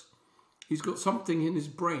looks. He's got something in his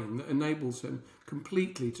brain that enables him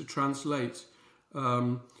completely to translate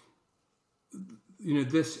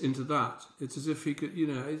this into that. It's as if he could,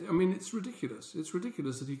 it's ridiculous. It's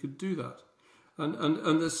ridiculous that he could do that.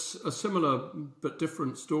 And there's a similar but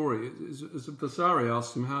different story. As Vasari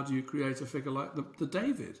asked him, how do you create a figure like the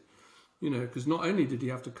David? Because not only did he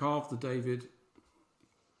have to carve the David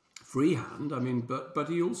freehand, but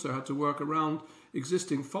he also had to work around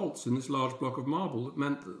existing faults in this large block of marble that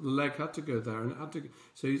meant that the leg had to go there, and it had to.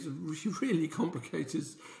 So he's really complicated,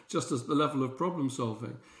 just as the level of problem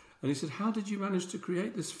solving. And he said, how did you manage to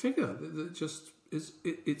create this figure that just is,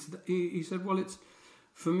 he said, well, it's,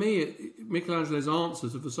 for me, Michelangelo's answer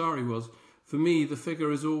to Vasari was, for me, the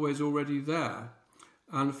figure is always already there.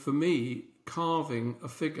 And for me, carving a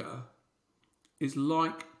figure is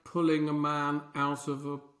like pulling a man out of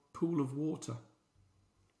a pool of water.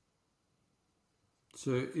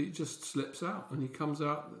 So it just slips out and he comes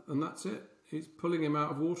out and that's it. He's pulling him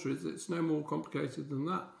out of water. It's no more complicated than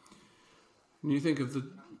that. And you think of the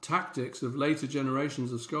tactics of later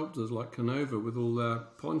generations of sculptors like Canova with all their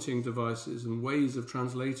pointing devices and ways of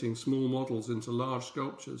translating small models into large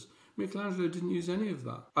sculptures. Michelangelo didn't use any of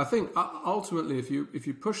that. I think ultimately if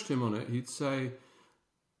you pushed him on it, he'd say,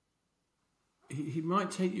 he might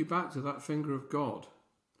take you back to that finger of God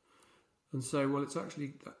and say, well, it's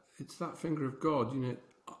that finger of God.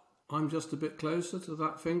 I'm just a bit closer to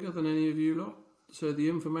that finger than any of you lot. So the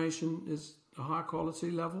information is a higher quality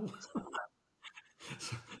level.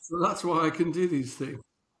 So that's why I can do these things.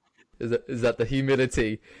 Is that the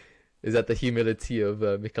humility? Is that the humility of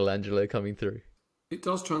Michelangelo coming through? It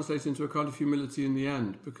does translate into a kind of humility in the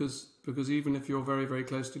end, because even if you're very, very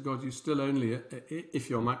close to God, you still only, if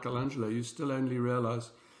you're Michelangelo, you still only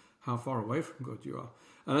realise how far away from God you are.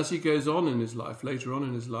 And as he goes on in his life, later on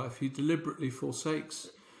in his life, he deliberately forsakes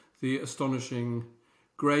the astonishing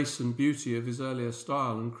grace and beauty of his earlier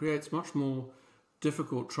style and creates much more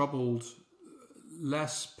difficult, troubled,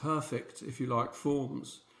 less perfect, if you like,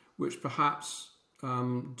 forms, which perhaps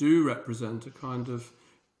do represent a kind of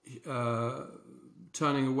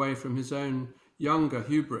turning away from his own younger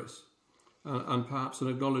hubris and perhaps an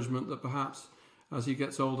acknowledgement that perhaps as he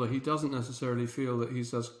gets older he doesn't necessarily feel that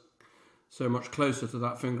he's as so much closer to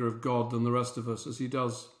that finger of God than the rest of us, as he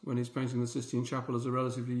does when he's painting the Sistine Chapel as a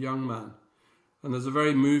relatively young man. And there's a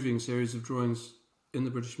very moving series of drawings in the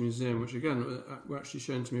British Museum, which again were actually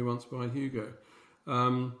shown to me once by Hugo,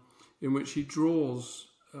 in which he draws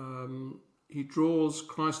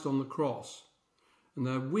Christ on the cross. And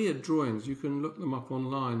they're weird drawings. You can look them up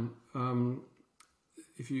online.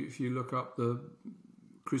 If you look up the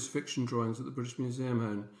crucifixion drawings that the British Museum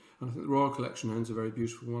own, and I think the Royal Collection owns a very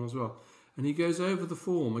beautiful one as well. And he goes over the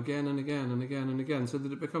form again and again and again and again, so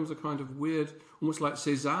that it becomes a kind of weird, almost like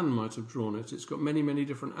Cézanne might have drawn it. It's got many, many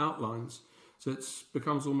different outlines, so it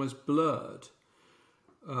becomes almost blurred.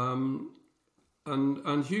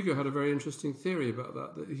 And Hugo had a very interesting theory about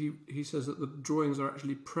that he says that the drawings are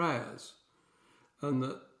actually prayers, and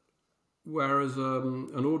that whereas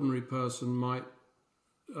an ordinary person might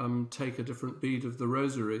take a different bead of the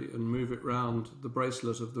rosary and move it round the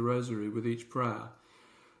bracelet of the rosary with each prayer.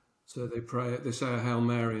 So they pray, they say a Hail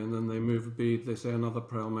Mary, and then they move a bead, they say another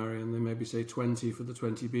Hail Mary, and they maybe say 20 for the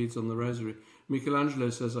 20 beads on the rosary. Michelangelo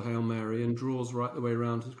says a Hail Mary and draws right the way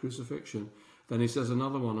around his crucifixion. Then he says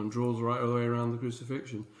another one and draws right the way around the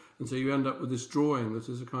crucifixion. And so you end up with this drawing that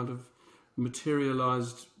is a kind of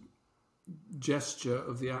materialized gesture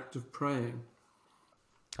of the act of praying.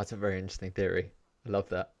 That's a very interesting theory. I love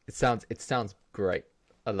that. It sounds great.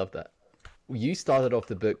 I love that. You started off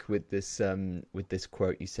the book with this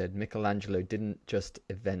quote. You said Michelangelo didn't just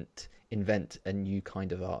invent a new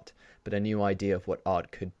kind of art, but a new idea of what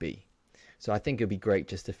art could be. So I think it'd be great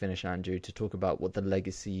just to finish, Andrew, to talk about what the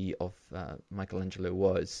legacy of Michelangelo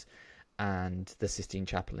was, and the Sistine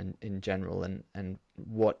Chapel in general, and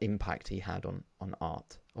what impact he had on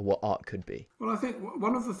art, or what art could be. Well, I think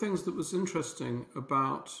one of the things that was interesting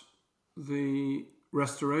about the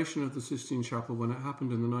restoration of the Sistine Chapel when it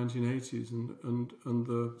happened in the 1980s, and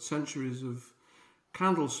the centuries of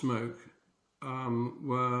candle smoke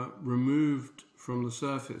were removed from the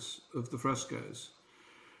surface of the frescoes,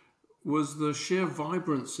 was the sheer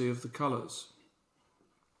vibrancy of the colours,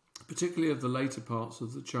 particularly of the later parts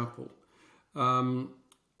of the chapel, and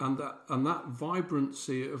that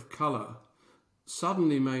vibrancy of colour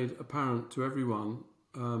suddenly made apparent to everyone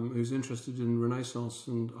who's interested in Renaissance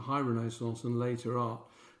and High Renaissance and later art,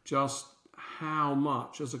 just how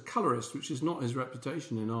much, as a colourist, which is not his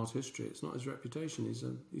reputation in art history, it's not his reputation,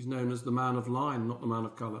 he's known as the man of line, not the man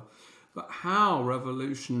of colour, but how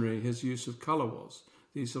revolutionary his use of colour was.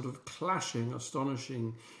 These sort of clashing,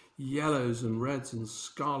 astonishing yellows and reds and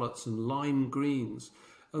scarlets and lime greens.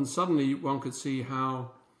 And suddenly one could see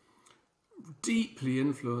how deeply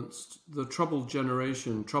influenced the troubled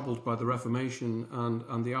generation, troubled by the Reformation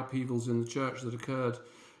and the upheavals in the church that occurred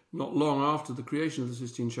not long after the creation of the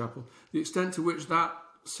Sistine Chapel, the extent to which that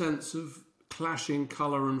sense of clashing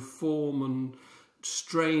colour and form and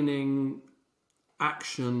straining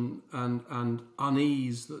action and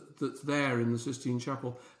unease that's there in the Sistine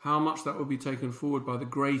Chapel, how much that would be taken forward by the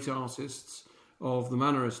great artists of the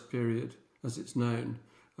Mannerist period, as it's known.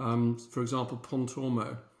 For example,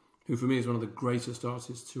 Pontormo, who for me is one of the greatest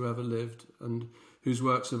artists who ever lived, and whose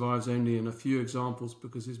work survives only in a few examples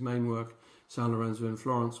because his main work, San Lorenzo in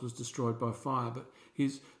Florence, was destroyed by fire. But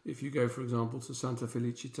if you go, for example, to Santa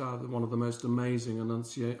Felicita, one of the most amazing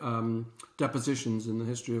depositions in the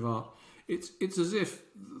history of art, it's as if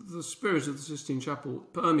the spirit of the Sistine Chapel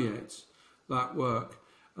permeates that work.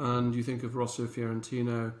 And you think of Rosso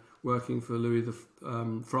Fiorentino working for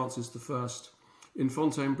Francis I, in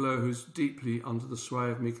Fontainebleau, who's deeply under the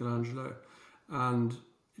sway of Michelangelo, and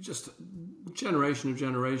just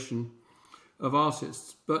generation of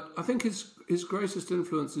artists. But I think his greatest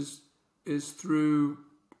influence is through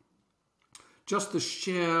just the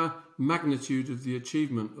sheer magnitude of the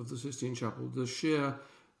achievement of the Sistine Chapel, the sheer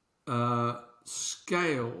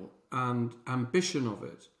scale and ambition of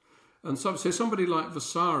it. And so somebody like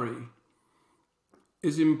Vasari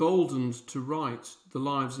is emboldened to write The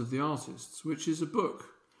Lives of the Artists, which is a book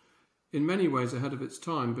in many ways ahead of its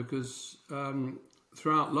time, because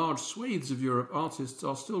throughout large swathes of Europe, artists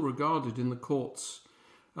are still regarded in the courts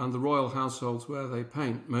and the royal households where they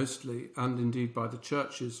paint mostly, and indeed by the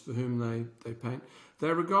churches for whom they paint.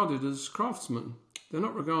 They're regarded as craftsmen. They're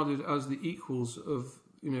not regarded as the equals of,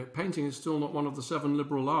 painting is still not one of the 7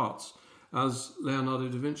 liberal arts, as Leonardo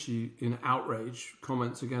da Vinci, in outrage,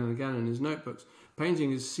 comments again and again in his notebooks.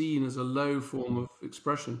 Painting is seen as a low form of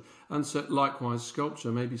expression, and so likewise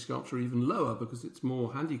sculpture, maybe sculpture even lower because it's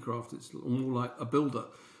more handicraft, it's more like a builder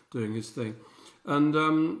doing his thing. And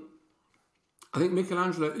I think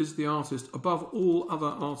Michelangelo is the artist above all other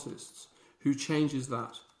artists who changes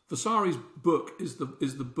that. Vasari's book is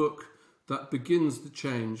the book that begins the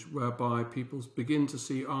change whereby people begin to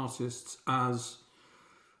see artists as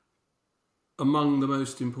among the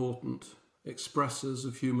most important expressors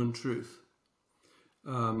of human truth,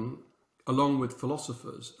 along with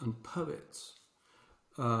philosophers and poets,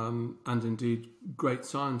 and indeed great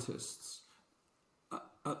scientists.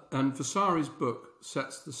 And Vasari's book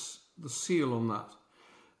sets the seal on that.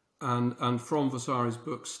 And from Vasari's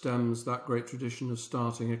book stems that great tradition of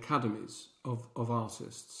starting academies of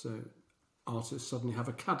artists. So artists suddenly have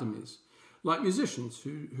academies, like musicians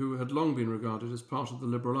who had long been regarded as part of the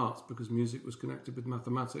liberal arts because music was connected with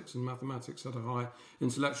mathematics and mathematics had a high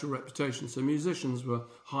intellectual reputation. So musicians were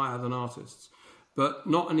higher than artists, but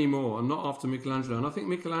not anymore, and not after Michelangelo. And I think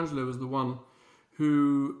Michelangelo was the one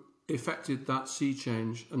who effected that sea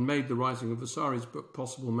change and made the writing of Vasari's book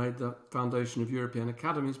possible, made the foundation of European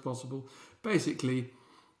academies possible. Basically,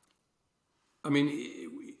 I mean,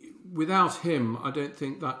 without him, I don't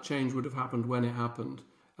think that change would have happened when it happened.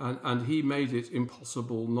 And he made it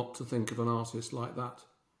impossible not to think of an artist like that.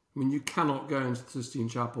 I mean, you cannot go into the Sistine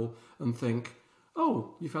Chapel and think,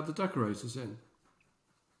 oh, you've had the decorators in.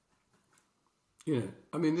 You know,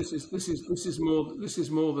 I mean, this is more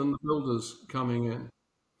than the builders coming in.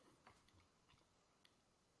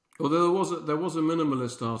 Although there was a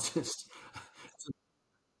minimalist artist.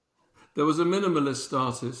 There was a minimalist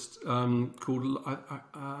artist called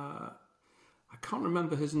I can't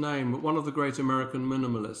remember his name, but one of the great American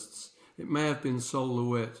minimalists. It may have been Sol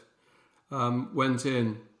LeWitt. Went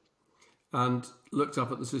in and looked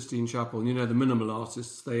up at the Sistine Chapel. And you know, the minimal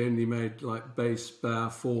artists, they only made like base, bare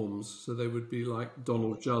forms. So they would be like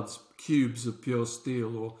Donald Judd's cubes of pure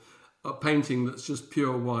steel, or a painting that's just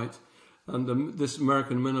pure white. And this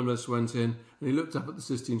American minimalist went in and he looked up at the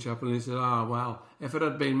Sistine Chapel and he said, well, if it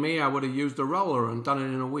had been me, I would have used a roller and done it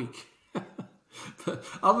in a week. But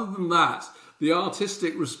other than that, the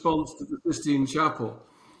artistic response to the Sistine Chapel,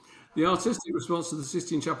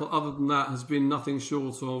 other than that, has been nothing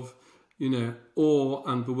short of, you know, awe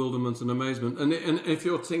and bewilderment and amazement. And if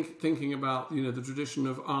you're thinking about, you know, the tradition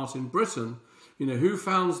of art in Britain, you know, who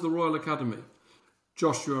founds the Royal Academy?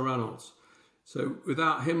 Joshua Reynolds. So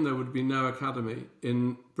without him, there would be no academy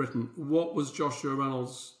in Britain. What was Joshua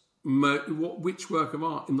Reynolds' which work of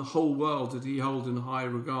art in the whole world did he hold in high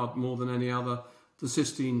regard more than any other? The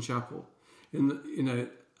Sistine Chapel.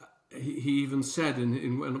 He even said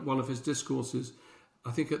in one of his discourses,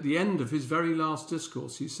 I think at the end of his very last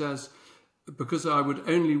discourse, he says, because I would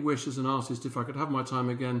only wish as an artist, if I could have my time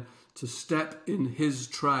again, to step in his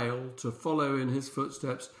trail, to follow in his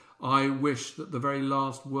footsteps, I wish that the very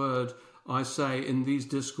last word I say in these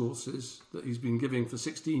discourses that he's been giving for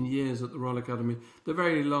 16 years at the Royal Academy, the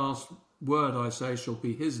very last word I say shall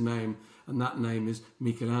be his name, and that name is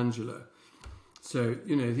Michelangelo. So,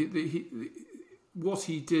 you know, what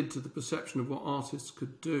he did to the perception of what artists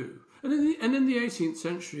could do. And in the 18th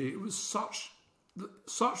century, it was such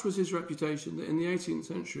was his reputation that in the 18th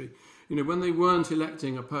century, you know, when they weren't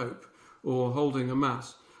electing a pope or holding a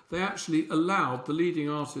mass, they actually allowed the leading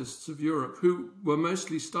artists of Europe, who were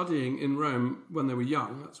mostly studying in Rome when they were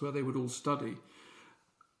young, that's where they would all study,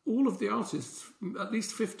 all of the artists, at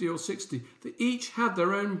least 50 or 60, they each had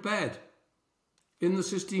their own bed in the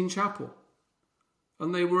Sistine Chapel.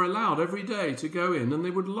 And they were allowed every day to go in and they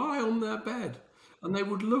would lie on their bed and they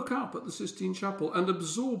would look up at the Sistine Chapel and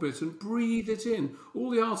absorb it and breathe it in.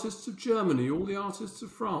 All the artists of Germany, all the artists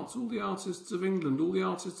of France, all the artists of England, all the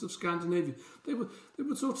artists of Scandinavia, they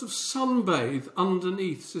would sort of sunbathe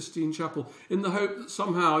underneath Sistine Chapel in the hope that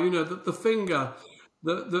somehow, you know, that the finger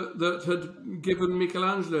that had given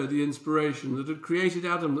Michelangelo the inspiration, that had created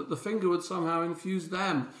Adam, that the finger would somehow infuse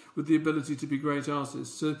them with the ability to be great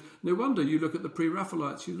artists. So no wonder you look at the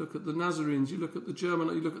Pre-Raphaelites, you look at the Nazarenes, you look at the German,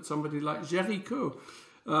 you look at somebody like Géricault,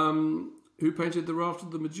 who painted the Raft of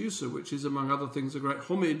the Medusa, which is, among other things, a great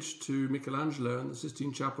homage to Michelangelo and the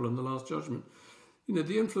Sistine Chapel and the Last Judgment. You know,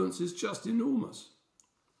 the influence is just enormous.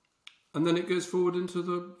 And then it goes forward into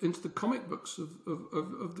the comic books of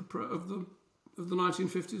the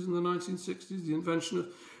 1950s and the 1960s, the invention of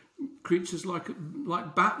creatures like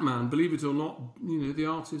Batman. Believe it or not, you know, the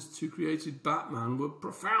artists who created Batman were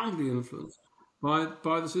profoundly influenced by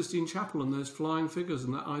the Sistine Chapel and those flying figures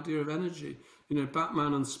and that idea of energy. You know,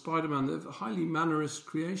 Batman and Spider-Man, they're highly mannerist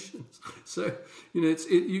creations. So, you know,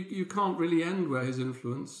 you can't really end where his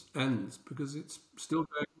influence ends because it's still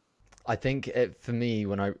going. I think for me,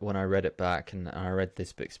 when I read it back and I read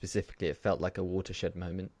this book specifically, it felt like a watershed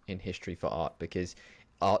moment in history for art, because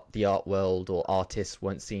the art world or artists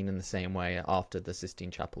weren't seen in the same way after the Sistine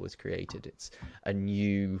Chapel was created. It's a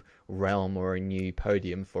new realm or a new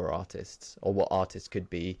podium for artists, or what artists could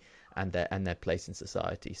be, and their place in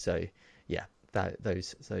society. So yeah,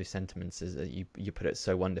 those sentiments is you put it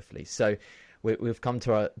so wonderfully. So we've come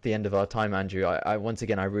to the end of our time, Andrew. I once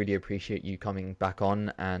again, I really appreciate you coming back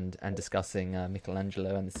on and discussing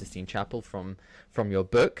Michelangelo and the Sistine Chapel from your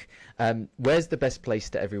book. Where's the best place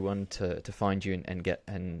to everyone to find you and get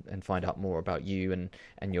and find out more about you and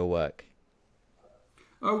your work?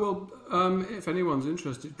 Oh, well, if anyone's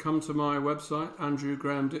interested, come to my website,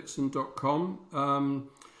 andrewgrahamdixon.com.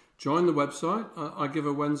 Join the website. I give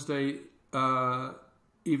a Wednesday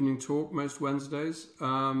evening talk most Wednesdays,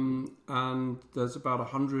 and there's about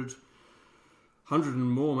 100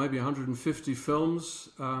 and more, maybe 150 films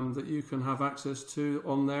that you can have access to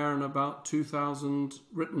on there, and about 2,000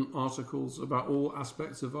 written articles about all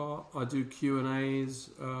aspects of art. I do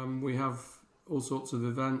Q&As. We have all sorts of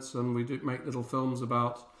events, and we do make little films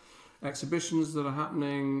about exhibitions that are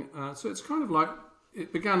happening. So it's kind of like,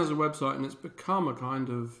 it began as a website and it's become a kind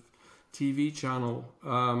of TV channel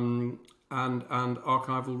and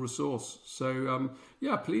archival resource. So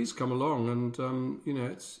yeah, please come along, and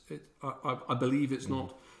I believe it's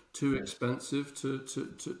not too expensive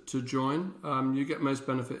to join. You get most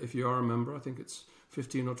benefit if you are a member. I think it's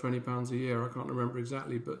 £15 or £20 a year. I can't remember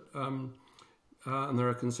exactly, but and there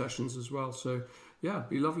are concessions as well. So yeah, it'd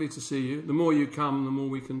be lovely to see you. The more you come, the more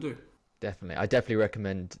we can do. Definitely. I definitely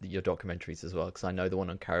recommend your documentaries as well, because I know the one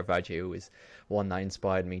on Caravaggio is one that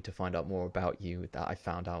inspired me to find out more about you, that I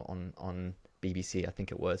found out on BBC, I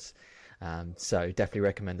think it was. So definitely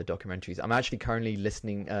recommend the documentaries. I'm actually currently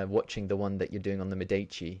watching the one that you're doing on the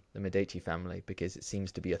Medici family, because it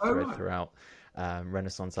seems to be a thread throughout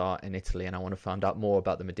Renaissance art in Italy, and I want to find out more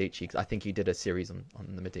about the Medici, because I think you did a series on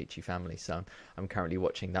the Medici family, so I'm currently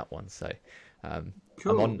watching that one. So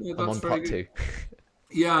cool. I'm on part 2.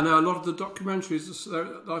 Yeah, no, a lot of the documentaries,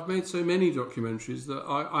 I've made so many documentaries that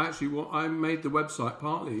I made the website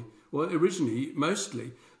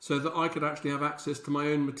mostly, so that I could actually have access to my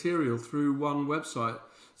own material through one website.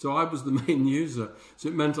 So I was the main user. So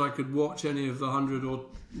it meant I could watch any of the 100 or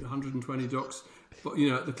 120 docs, but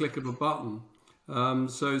at the click of a button.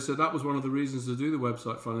 So that was one of the reasons to do the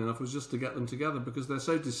website, funnily enough, was just to get them together, because they're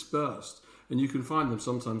so dispersed. And you can find them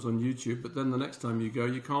sometimes on YouTube, but then the next time you go,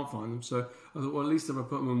 you can't find them. So I thought, well, at least if I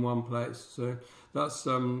put them in one place. So that's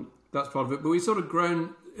part of it. But we've sort of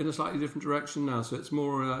grown in a slightly different direction now. So it's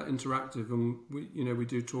more interactive, and we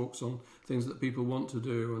do talks on things that people want to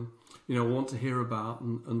do and want to hear about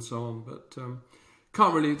and so on. But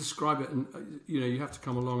can't really describe it, and you have to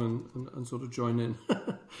come along and sort of join in.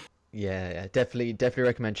 Yeah, definitely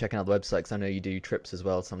recommend checking out the website, because I know you do trips as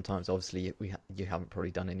well sometimes. Obviously, you haven't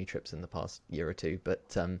probably done any trips in the past year or two,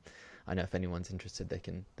 but I know if anyone's interested, they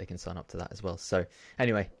can sign up to that as well. So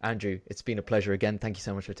anyway, Andrew, it's been a pleasure again. Thank you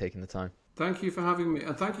so much for taking the time. Thank you for having me,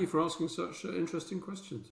 and thank you for asking such interesting questions.